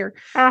that chair.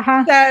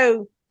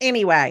 So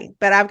anyway,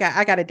 but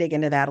I got to dig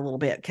into that a little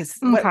bit because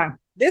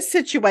this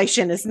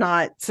situation is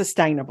not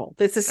sustainable.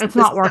 It's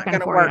not going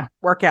to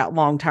work out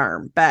long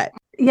term. But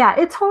Yeah,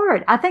 it's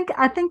hard. I think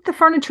the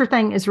furniture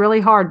thing is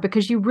really hard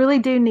because you really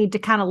do need to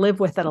kind of live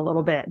with it a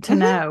little bit to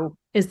know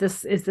is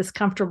this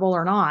comfortable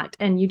or not,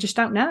 and you just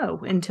don't know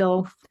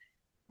until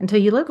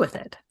you live with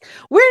it.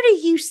 Where do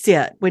you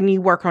sit when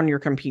you work on your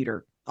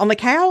computer? On the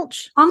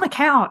couch? On the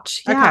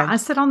couch. Yeah, Okay. I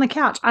sit on the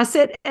couch. I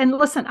sit and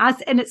listen.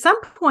 And at some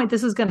point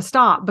this is going to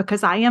stop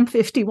because I am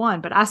 51,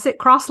 but I sit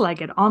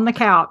cross-legged on the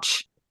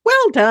couch.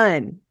 Well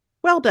done.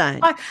 Well done.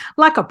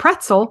 Like a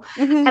pretzel.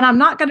 Mhm. And I'm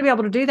not going to be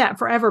able to do that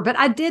forever. But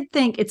I did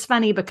think it's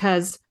funny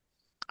because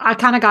I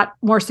kind of got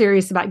more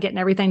serious about getting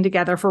everything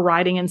together for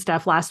writing and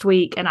stuff last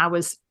week. And I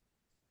was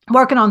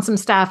working on some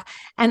stuff.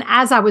 And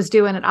as I was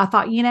doing it, I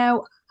thought,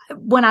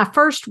 when I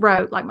first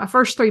wrote, like my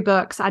first 3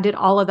 books, I did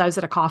all of those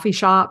at a coffee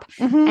shop.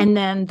 Mhm. And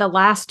then the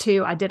last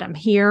 2, I did them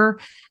here.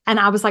 And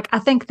I was like, I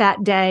think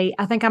that day,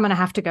 I'm going to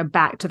have to go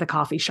back to the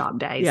coffee shop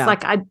days. Yeah.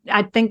 Like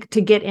I think to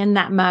get in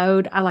that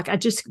mode, I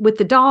just with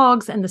the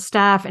dogs and the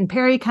stuff, and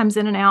Perry comes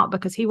in and out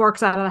because he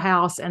works out of the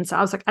house. And so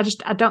I was like,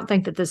 I don't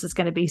think that this is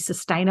going to be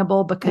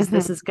sustainable because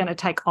this is going to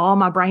take all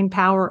my brain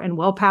power and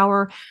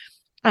willpower.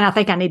 And I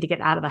think I need to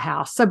get out of the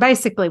house. So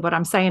basically what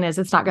I'm saying is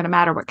it's not going to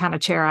matter what kind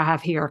of chair I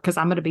have here because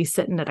I'm going to be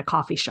sitting at a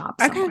coffee shop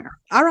somewhere. Okay.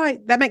 All right.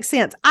 That makes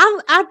sense.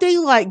 I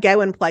do like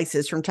going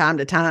places from time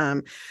to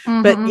time.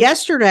 But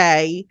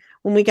yesterday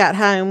when we got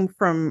home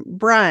from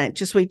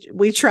brunch,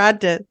 we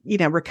tried to,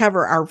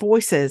 recover our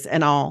voices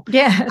and all.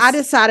 Yes. I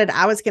decided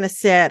I was going to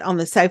sit on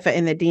the sofa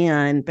in the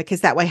den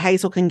because that way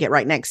Hazel can get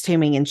right next to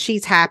me and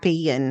she's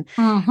happy. And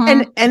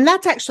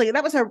that's actually,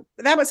 that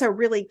was a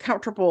really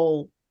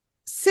comfortable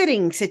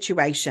sitting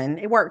situation.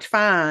 It worked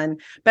fine,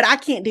 but I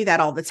can't do that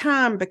all the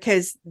time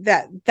because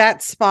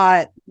that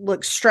spot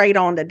looks straight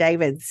onto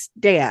David's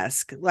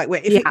desk. Like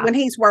when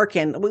he's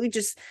working,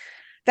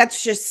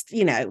 that's just,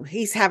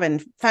 he's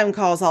having phone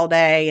calls all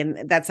day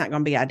and that's not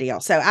going to be ideal.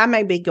 So I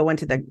may be going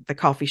to the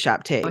coffee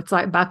shop too. It's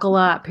like, buckle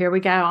up. Here we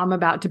go. I'm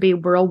about to be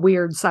real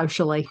weird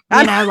socially.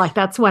 Like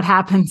that's what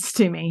happens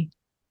to me.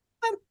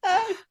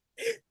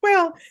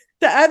 Well,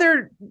 the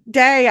other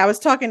day I was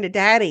talking to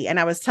Daddy and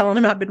I was telling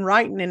him I've been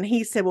writing and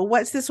he said, well,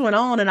 what's this one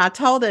on? And I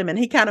told him and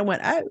he kind of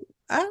went, oh.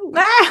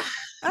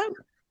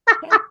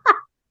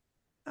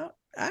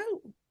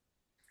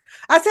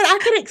 I said, I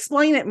could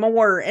explain it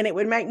more and it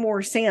would make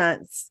more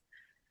sense.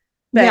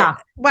 But,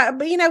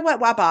 but you know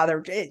what? Why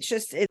bother? It's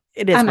just, it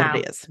is what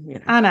it is.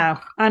 I know.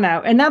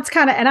 And that's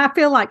and I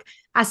feel like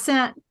I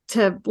sent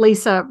to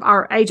Lisa,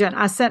 our agent,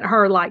 I sent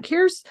her like,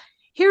 here's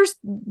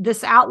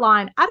this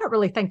outline. I don't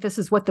really think this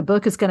is what the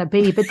book is going to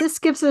be, but this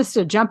gives us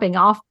a jumping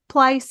off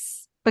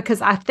place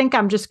because I think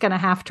I'm just going to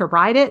have to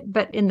write it.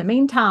 But in the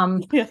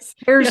meantime,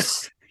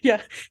 here's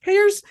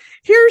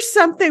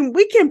something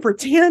we can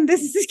pretend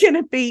this is going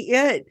to be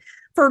it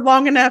for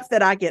long enough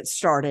that I get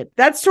started.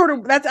 I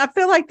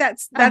feel like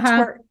that's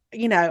where,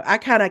 I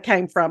kind of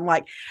came from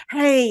like,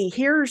 hey,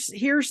 here's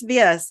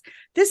this.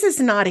 This is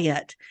not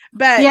it.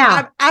 But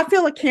I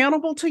feel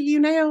accountable to you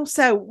now.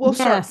 So we'll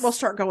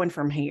start going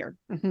from here.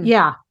 Mm-hmm.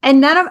 Yeah.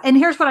 And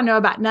here's what I know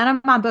about none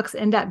of my books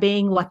end up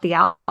being what the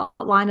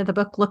outline of the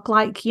book look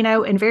like,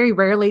 and very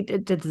rarely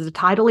does the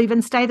title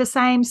even stay the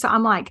same. So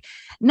I'm like,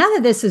 none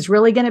of this is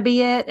really going to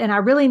be it. And I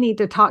really need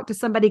to talk to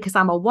somebody because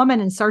I'm a woman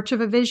in search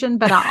of a vision,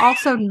 but I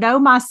also know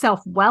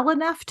myself well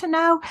enough to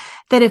know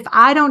that if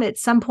I don't at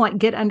some point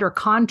get under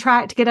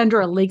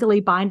a legally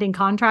binding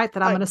contract,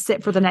 that I'm going to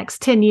sit for the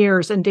next 10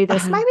 years and do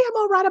this. Maybe I'm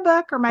going to write a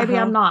book or maybe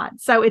I'm not.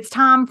 So it's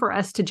time for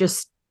us to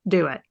just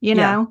do it,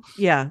 know?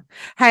 Yeah.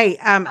 Hey,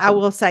 I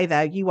will say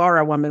though, you are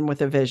a woman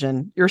with a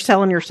vision. You're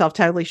selling yourself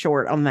totally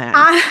short on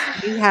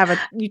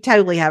that. You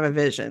totally have a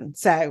vision.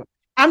 So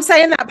I'm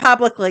saying that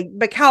publicly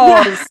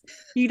because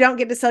you don't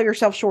get to sell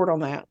yourself short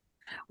on that.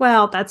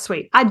 Well, that's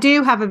sweet. I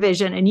do have a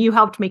vision and you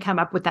helped me come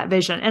up with that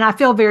vision. And I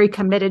feel very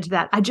committed to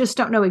that. I just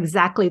don't know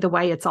exactly the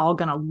way it's all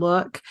going to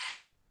look.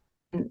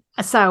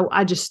 So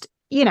I just,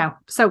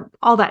 so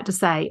all that to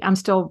say, I'm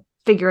still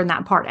figuring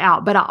that part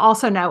out, but I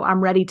also know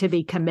I'm ready to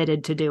be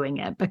committed to doing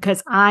it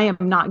because I am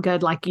not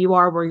good like you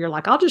are where you're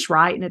like, I'll just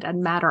write and it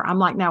doesn't matter. I'm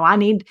like, no, I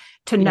need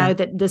to know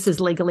that this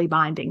is legally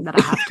binding, that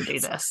I have to do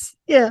this.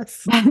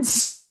 Yes.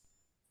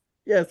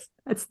 Yes.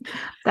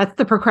 That's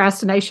the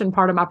procrastination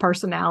part of my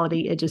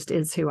personality. It just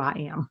is who I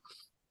am.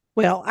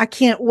 Well, I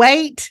can't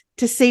wait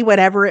to see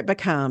whatever it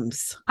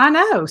becomes. I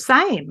know.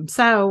 Same.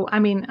 So, I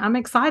mean, I'm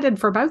excited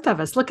for both of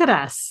us. Look at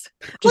us.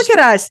 Look at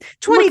us.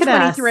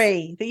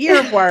 2023, the year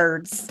of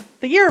words.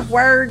 The year of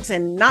words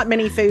and not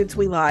many foods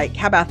we like.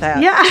 How about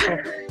that?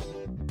 Yeah.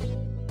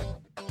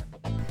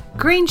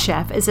 Green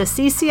Chef is a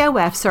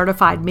CCOF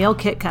certified meal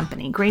kit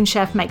company. Green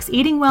Chef makes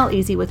eating well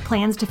easy with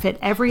plans to fit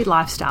every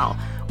lifestyle.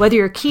 Whether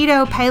you're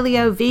keto,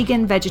 paleo,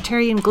 vegan,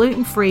 vegetarian,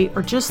 gluten-free,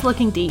 or just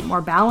looking to eat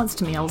more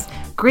balanced meals,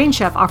 Green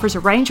Chef offers a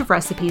range of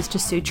recipes to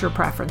suit your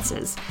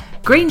preferences.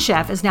 Green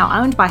Chef is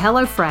now owned by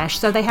HelloFresh,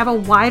 so they have a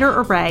wider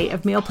array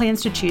of meal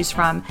plans to choose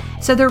from,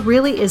 so there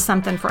really is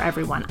something for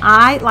everyone.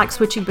 I like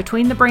switching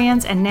between the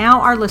brands, and now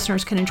our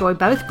listeners can enjoy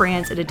both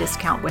brands at a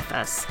discount with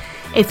us.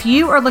 If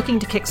you are looking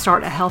to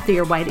kickstart a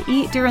healthier way to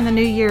eat during the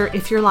new year,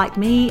 if you're like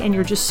me and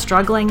you're just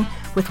struggling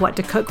with what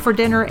to cook for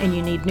dinner and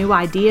you need new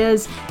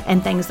ideas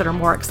and things that are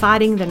more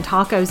exciting than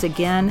tacos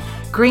again,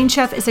 Green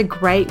Chef is a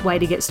great way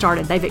to get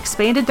started. They've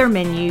expanded their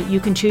menu. You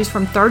can choose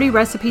from 30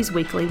 recipes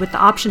weekly with the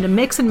option to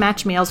mix and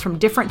match meals from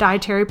different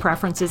dietary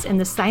preferences in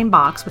the same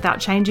box without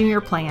changing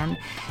your plan.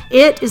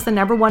 It is the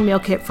 #1 meal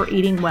kit for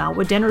eating well,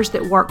 with dinners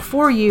that work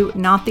for you,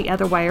 not the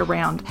other way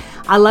around.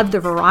 I love the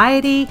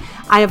variety.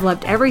 I have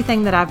loved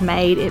everything that I've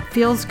made. It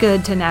feels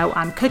good to know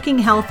I'm cooking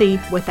healthy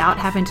without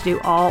having to do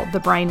all the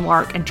brain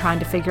work and trying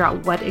to figure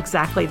out what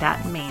exactly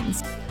that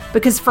means.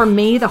 Because for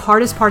me, the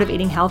hardest part of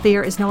eating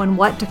healthier is knowing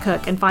what to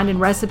cook and finding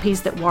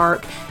recipes that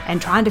work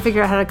and trying to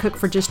figure out how to cook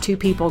for just 2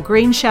 people.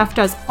 Green Chef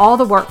does all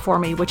the work for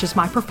me, which is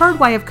my preferred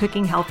way of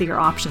cooking healthier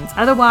options.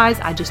 Otherwise,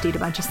 I just eat a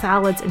bunch of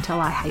salads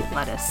until I hate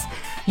lettuce.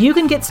 You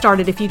can get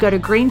started if you go to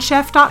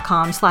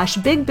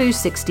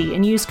greenchef.com/BigBoo60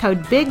 and use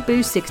code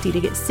BigBoo60 to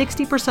get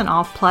 60%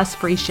 off plus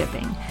free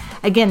shipping.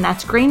 Again,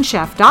 that's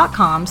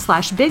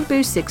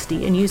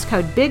greenchef.com/BigBoo60 and use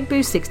code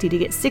BigBoo60 to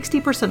get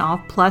 60%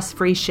 off plus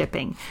free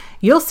shipping.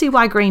 You'll see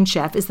why Green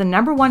Chef is the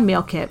 #1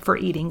 meal kit for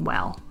eating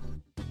well.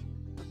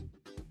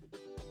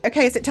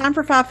 Okay, is it time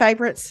for 5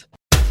 favorites?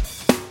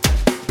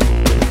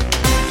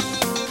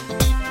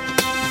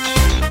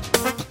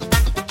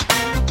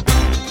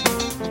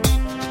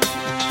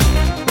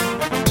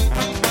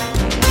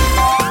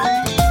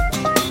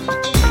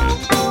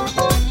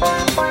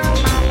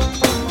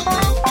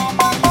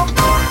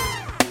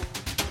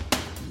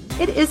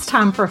 It is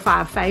time for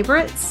 5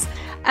 favorites.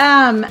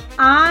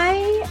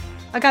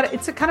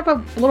 It's a kind of a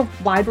little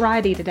wide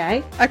variety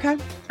today. Okay.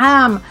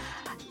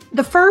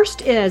 The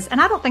first is,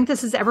 and I don't think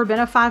this has ever been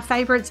a 5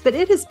 favorites, but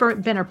it has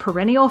been a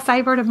perennial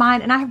favorite of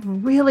mine, and I've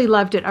really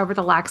loved it over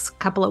the last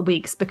couple of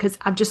weeks because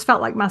I've just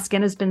felt like my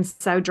skin has been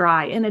so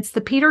dry, and it's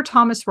the Peter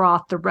Thomas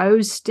Roth, the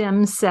Rose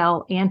Stem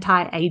Cell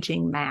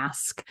Anti-Aging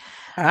Mask.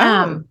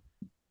 Oh.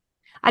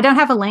 I don't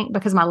have a link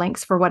because my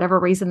links, for whatever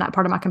reason, that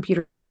part of my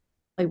computer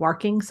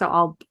working, so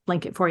I'll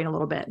link it for you in a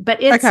little bit.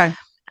 But it's okay.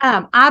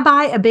 I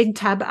buy a big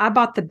tub. I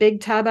bought the big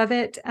tub of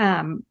it.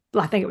 I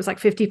think it was like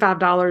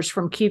 $55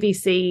 from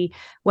QVC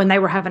when they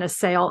were having a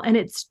sale, and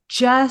it's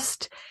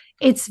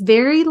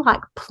very like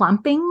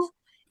plumping.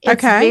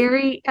 It's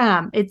very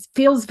it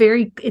feels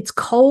very, it's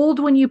cold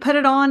when you put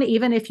it on,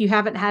 even if you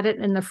haven't had it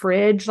in the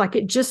fridge. Like,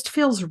 it just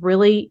feels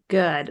really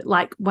good.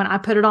 Like when I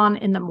put it on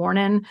in the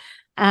morning,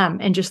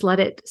 and just let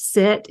it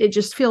sit, it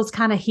just feels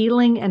kind of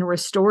healing and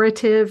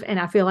restorative.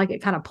 And I feel like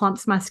it kind of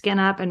plumps my skin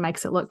up and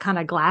makes it look kind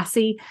of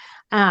glassy.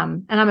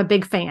 And I'm a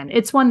big fan.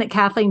 It's one that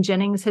Kathleen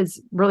Jennings has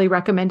really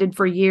recommended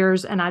for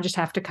years, and I just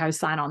have to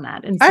co-sign on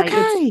that and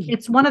say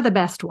it's one of the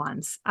best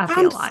ones. I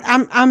feel like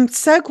I'm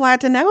so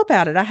glad to know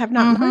about it. I have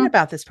not known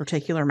about this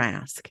particular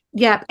mask.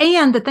 Yeah,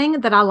 and the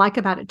thing that I like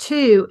about it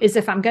too is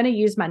if I'm going to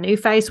use my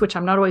NuFace, which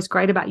I'm not always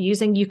great about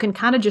using, you can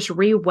kind of just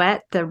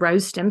re-wet the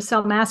rose stem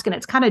cell mask, and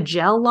it's kind of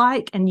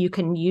gel-like, and you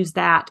can use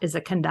that as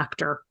a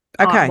conductor.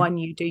 When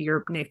you do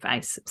your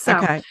NuFace.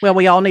 So, well,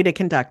 we all need a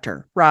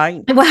conductor,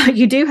 right? Well,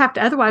 you do have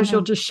to, otherwise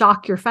you'll just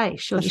shock your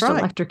face. You'll just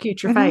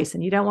electrocute your face,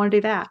 and you don't want to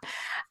do that.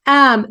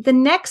 The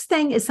next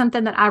thing is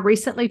something that I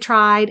recently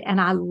tried and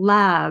I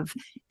love,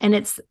 and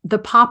it's the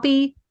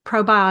Poppi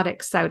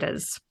probiotic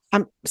sodas.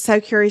 I'm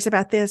so curious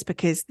about this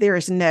because there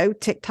is no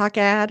TikTok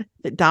ad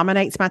that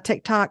dominates my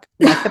TikTok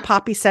like the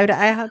Poppi soda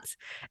ads.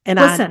 And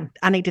listen,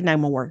 I need to know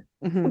more.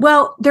 Mm-hmm.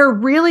 Well, they're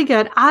really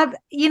good. I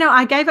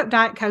gave up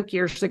Diet Coke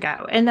years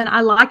ago, and then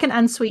I like an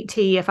unsweet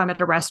tea if I'm at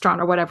a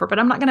restaurant or whatever, but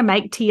I'm not going to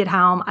make tea at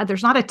home.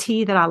 There's not a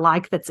tea that I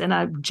like that's in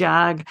a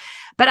jug,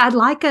 but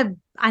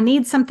I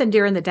need something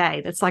during the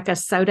day that's like a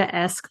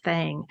soda-esque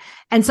thing.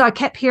 And so I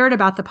kept hearing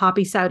about the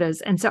Poppi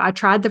sodas. And so I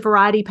tried the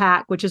variety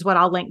pack, which is what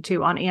I'll link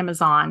to on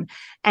Amazon.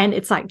 And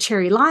it's like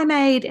cherry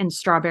limeade and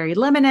strawberry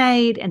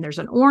lemonade. And there's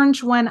an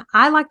orange one.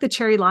 I like the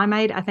cherry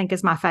limeade, I think,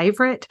 is my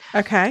favorite.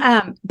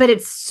 Okay. But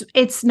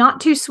it's not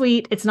too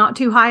sweet. It's not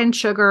too high in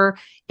sugar.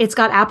 It's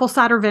got apple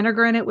cider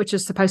vinegar in it, which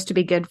is supposed to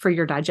be good for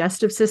your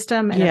digestive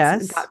system. And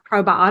it's got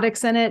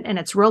probiotics in it, and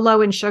it's real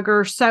low in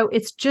sugar. So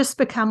it's just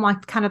become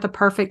like kind of the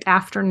perfect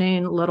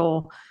afternoon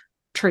little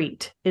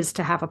treat is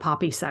to have a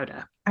Poppi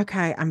soda.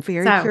 Okay. I'm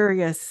very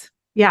curious.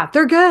 Yeah,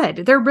 they're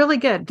good. They're really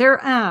good.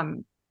 They're, I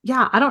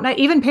don't know.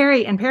 Even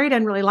Perry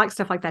doesn't really like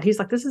stuff like that. He's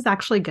like, this is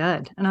actually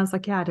good. And I was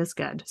like, yeah, it is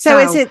good. So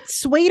is it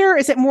sweeter?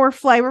 Is it more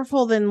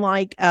flavorful than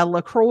like a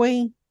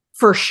LaCroix?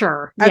 For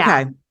sure. Okay.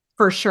 Yeah.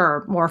 For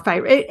sure, more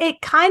favorite.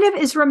 It kind of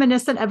is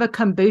reminiscent of a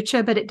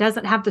kombucha, but it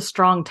doesn't have the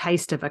strong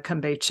taste of a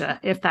kombucha,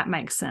 if that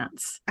makes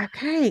sense.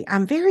 Okay,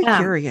 I'm very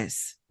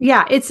curious.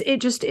 Yeah,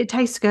 it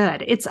tastes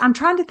good. I'm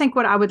trying to think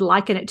what I would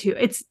liken it to.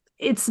 It's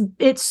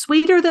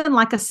sweeter than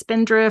like a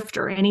Spindrift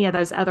or any of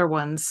those other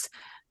ones,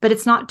 but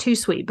it's not too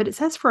sweet. But it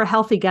says for a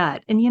healthy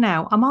gut, and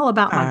I'm all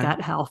about my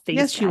gut health these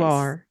days. You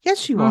are.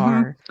 Yes, you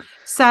are.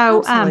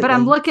 So, but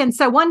I'm looking.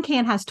 So one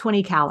can has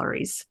 20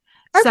 calories.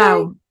 Okay.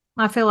 So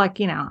I feel like,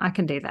 I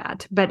can do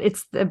that, but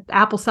it's the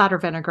apple cider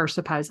vinegar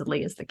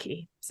supposedly is the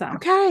key. So,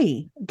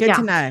 okay. Good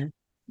to know.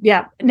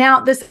 Yeah.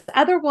 Now, this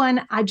other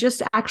one, I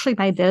just actually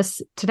made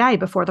this today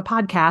before the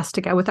podcast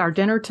to go with our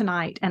dinner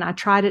tonight. And I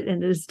tried it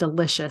and it is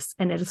delicious.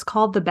 And it is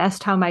called the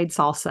Best Homemade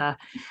Salsa.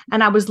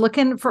 And I was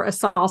looking for a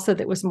salsa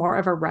that was more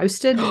of a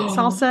roasted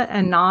salsa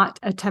and not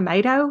a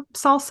tomato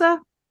salsa.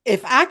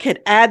 If I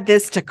could add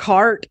this to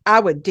cart, I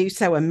would do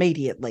so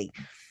immediately.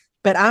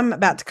 But I'm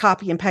about to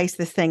copy and paste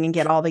this thing and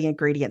get all the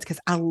ingredients because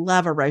I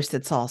love a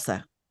roasted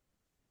salsa.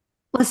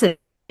 Listen,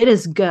 it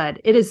is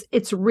good.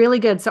 It's really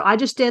good. So I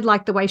just did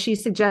like the way she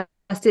suggested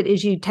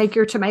is you take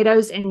your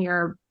tomatoes and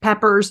your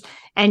peppers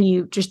and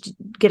you just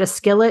get a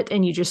skillet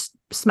and you just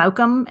smoke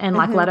them and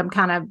like let them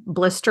kind of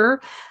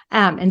blister.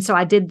 And so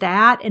I did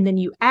that. And then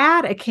you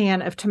add a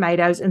can of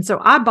tomatoes. And so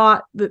I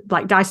bought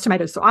like diced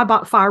tomatoes. So I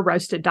bought fire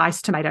roasted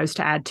diced tomatoes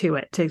to add to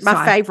it.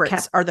 My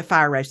favorites are the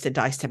fire roasted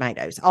diced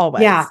tomatoes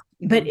always. Yeah.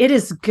 But it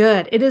is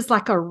good. It is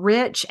like a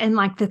rich, and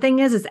like the thing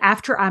is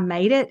after I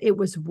made it, it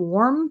was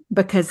warm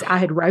because I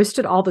had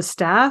roasted all the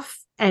stuff.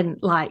 And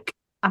like,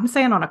 I'm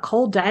saying on a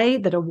cold day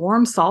that a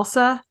warm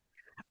salsa.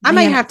 I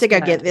may have to go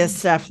get this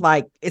stuff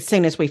like as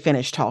soon as we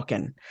finish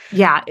talking.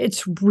 Yeah,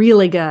 it's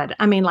really good.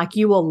 I mean, like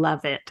you will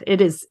love it. It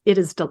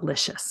is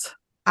delicious.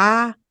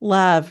 I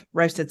love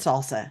roasted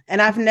salsa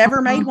and I've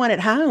never made one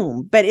at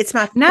home, but it's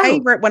my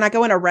favorite when I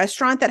go in a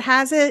restaurant that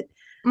has it.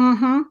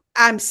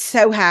 I'm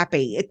so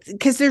happy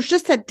because there's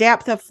just a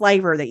depth of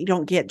flavor that you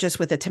don't get just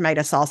with a tomato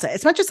salsa.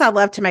 As much as I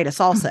love tomato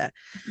salsa,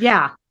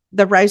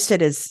 the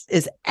roasted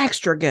is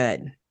extra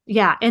good.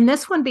 Yeah, and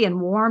this one being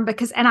warm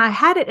and I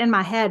had it in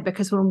my head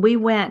because when we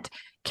went,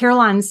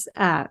 Caroline's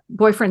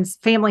boyfriend's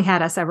family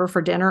had us over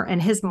for dinner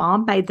and his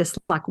mom made this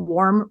like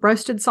warm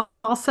roasted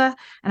salsa.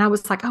 And I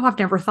was like, oh, I've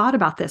never thought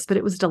about this, but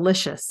it was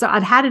delicious. So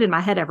I'd had it in my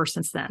head ever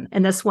since then.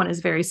 And this one is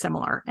very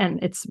similar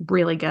and it's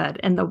really good.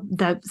 And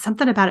the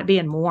something about it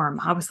being warm,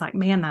 I was like,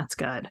 man, that's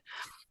good.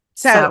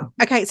 So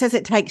okay, it says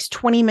it takes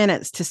 20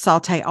 minutes to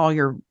saute all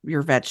your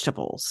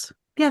vegetables.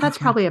 Yeah, that's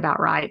probably about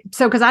right.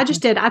 So, because I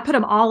put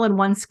them all in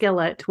one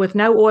skillet with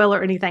no oil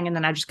or anything. And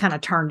then I just kind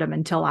of turned them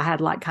until I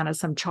had like kind of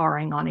some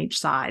charring on each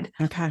side.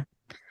 Okay.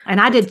 And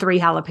I did 3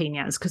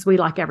 jalapenos because we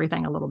like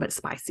everything a little bit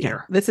spicier.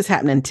 Yeah, this is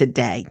happening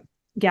today.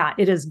 Yeah,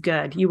 it is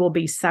good. You will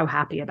be so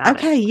happy about it.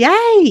 Okay.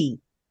 Yay.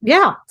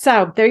 Yeah.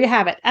 So there you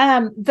have it.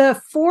 The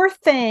fourth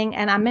thing,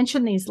 and I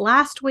mentioned these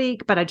last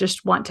week, but I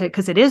just want to,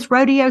 because it is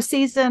rodeo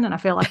season and I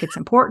feel like it's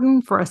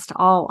important for us to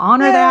all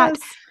honor that.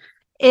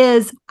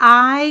 Is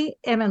I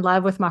am in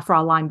love with my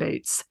Fraulein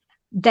boots.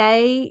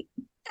 I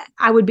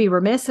would be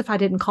remiss if I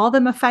didn't call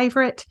them a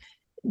favorite.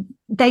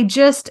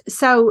 It's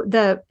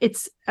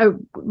a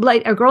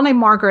girl named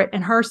Margaret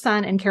and her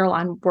son and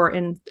Caroline were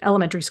in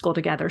elementary school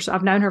together. So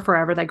I've known her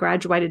forever. They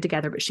graduated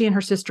together, but she and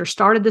her sister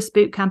started this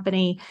boot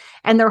company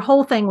and their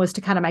whole thing was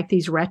to kind of make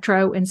these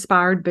retro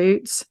inspired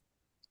boots.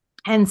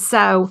 And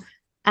so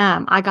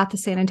I got the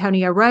San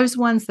Antonio Rose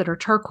ones that are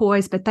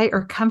turquoise, but they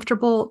are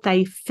comfortable.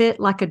 They fit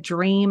like a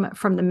dream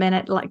from the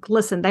minute. Like,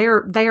 listen, they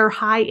are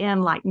high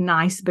end, like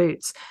nice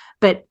boots.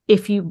 But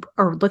if you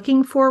are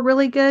looking for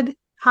really good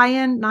high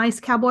end, nice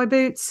cowboy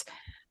boots,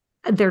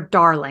 they're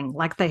darling.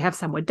 Like they have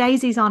some with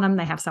daisies on them.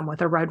 They have some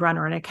with a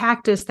roadrunner and a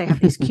cactus. They have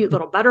these cute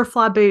little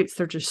butterfly boots.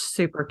 They're just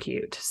super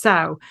cute.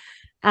 So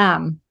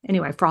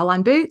anyway,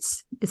 Fraulein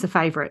boots is a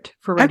favorite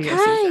for rodeo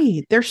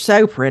season. They're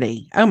so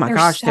pretty. Oh my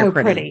gosh, they're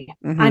pretty.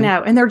 I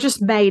know. And they're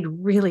just made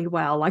really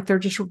well. Like they're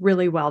just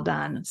really well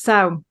done.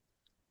 So,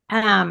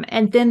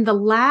 and then the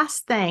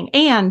last thing,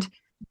 and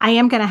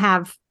I'm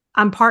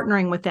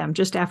partnering with them,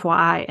 just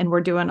FYI, and we're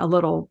doing a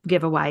little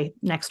giveaway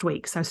next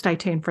week. So stay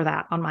tuned for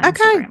that on my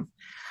Instagram.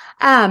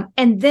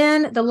 And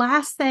then the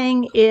last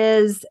thing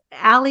is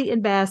Allie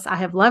and Bess. I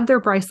have loved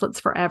their bracelets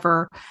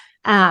forever.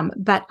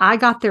 But I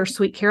got their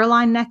Sweet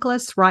Caroline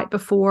necklace right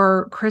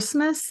before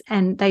Christmas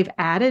and they've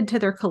added to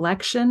their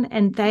collection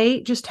and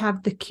they just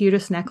have the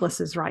cutest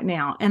necklaces right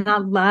now. And I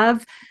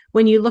love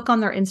when you look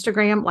on their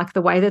Instagram, like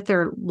the way that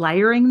they're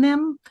layering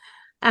them.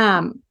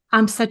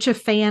 I'm such a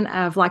fan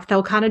of like,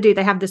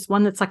 they have this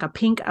one that's like a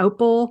pink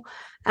opal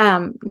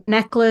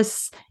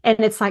necklace and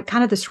it's like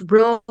kind of this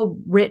real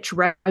rich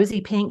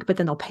rosy pink, but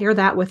then they'll pair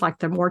that with like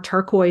the more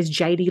turquoise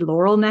JD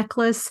Laurel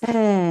necklace,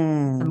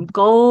 some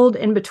gold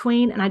in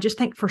between. And I just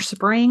think for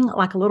spring,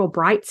 like a little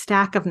bright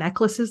stack of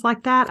necklaces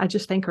like that, I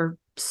just think are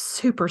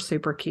super,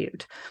 super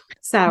cute.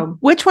 So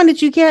which one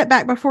did you get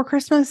back before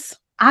Christmas?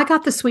 I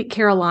got the Sweet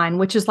Caroline,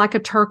 which is like a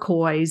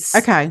turquoise.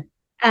 Okay.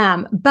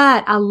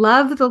 But I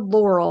love the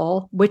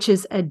Laurel, which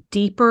is a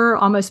deeper,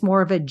 almost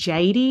more of a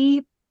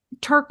jadey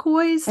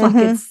turquoise.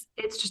 Like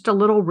it's just a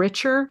little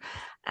richer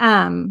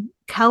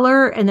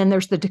color. And then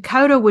there's the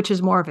Dakota, which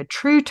is more of a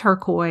true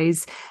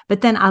turquoise.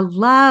 But then I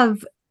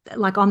love,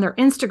 like on their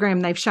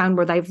Instagram, they've shown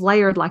where they've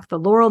layered like the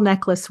Laurel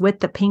necklace with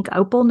the pink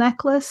opal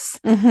necklace.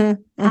 And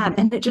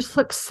it just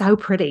looks so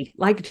pretty.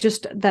 Like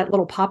just that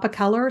little pop of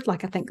color,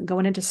 like I think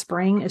going into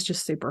spring is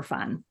just super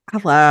fun. I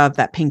love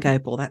that pink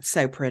opal. That's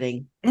so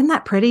pretty. Isn't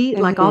that pretty?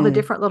 Like all the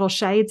different little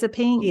shades of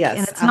pink. Yes.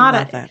 And it's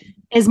not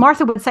as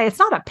Martha would say, it's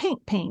not a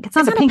pink. It's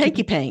not a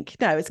pinky pink.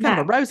 No, it's kind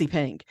of a rosy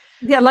pink.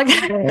 Yeah. Like,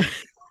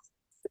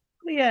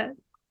 yeah.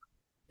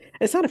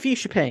 It's not a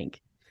fuchsia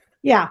pink.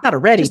 Yeah. Not a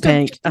reddy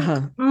pink.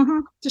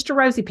 Just a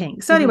rosy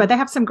pink. So anyway, they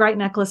have some great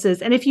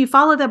necklaces. And if you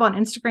follow them on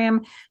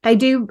Instagram, they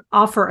do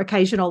offer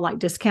occasional like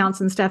discounts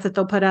and stuff that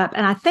they'll put up.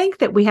 And I think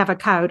that we have a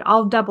code.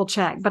 I'll double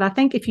check. But I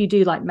think if you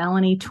do like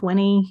Melanie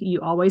 20,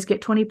 you always get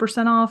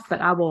 20% off.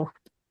 But I will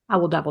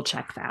double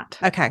check that.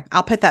 Okay.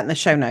 I'll put that in the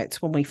show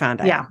notes when we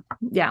find out.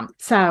 Yeah.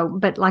 So,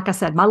 but like I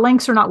said, my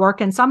links are not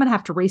working. So I'm going to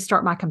have to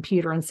restart my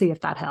computer and see if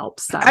that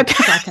helps. So, okay.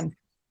 So I can.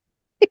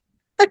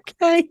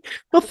 Okay.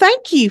 Well,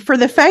 thank you for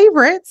the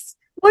favorites.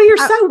 Well, you're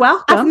so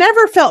welcome. I've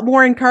never felt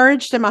more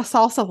encouraged in my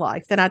salsa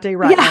life than I do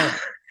right now.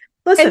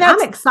 Listen,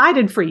 I'm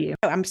excited for you.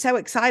 I'm so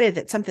excited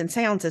that something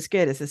sounds as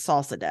good as the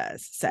salsa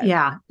does. So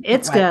yeah,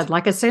 it's good.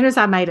 Like as soon as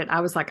I made it,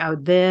 I was like, oh,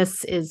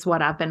 this is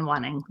what I've been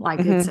wanting. Like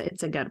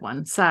it's a good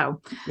one.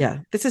 So yeah,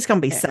 this is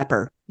going to be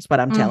supper is what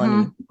I'm telling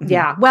you.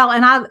 Yeah. Well,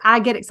 and I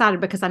get excited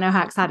because I know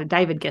how excited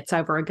David gets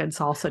over a good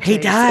salsa. He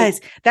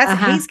does.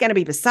 He's going to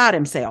be beside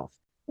himself.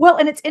 Well,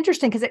 and it's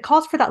interesting because it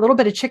calls for that little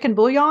bit of chicken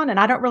bouillon,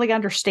 and I don't really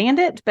understand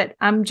it, but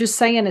I'm just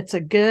saying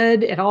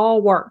it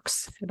all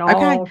works. It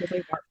all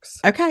really works.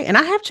 Okay. And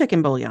I have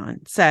chicken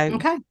bouillon. So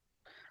okay.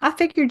 I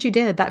figured you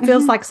did. That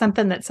feels like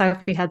something that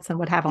Sophie Hudson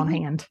would have on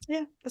hand.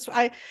 Yeah. That's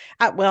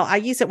I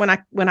use it when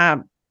I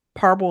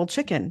parboil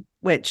chicken,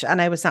 which I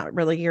know is not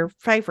really your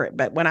favorite,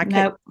 but when I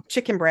cook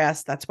chicken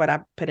breast, that's what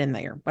I put in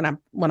there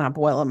when I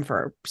boil them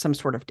for some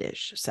sort of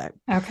dish. So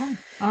okay.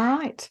 All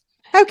right.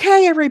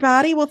 Okay,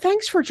 everybody. Well,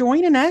 thanks for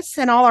joining us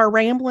and all our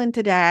rambling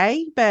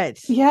today. But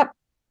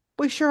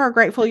we sure are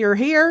grateful you're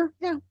here.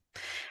 Yeah.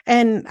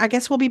 And I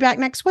guess we'll be back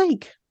next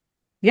week.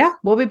 Yeah,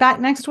 we'll be back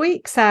next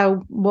week.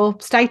 So we'll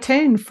stay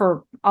tuned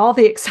for all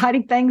the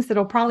exciting things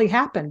that'll probably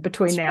happen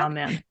between now and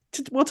then.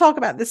 We'll talk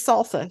about this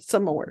salsa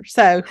some more.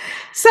 So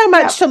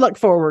much to look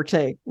forward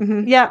to.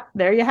 Yep.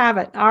 There you have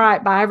it. All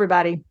right. Bye,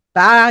 everybody.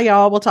 Bye,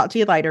 y'all. We'll talk to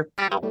you later.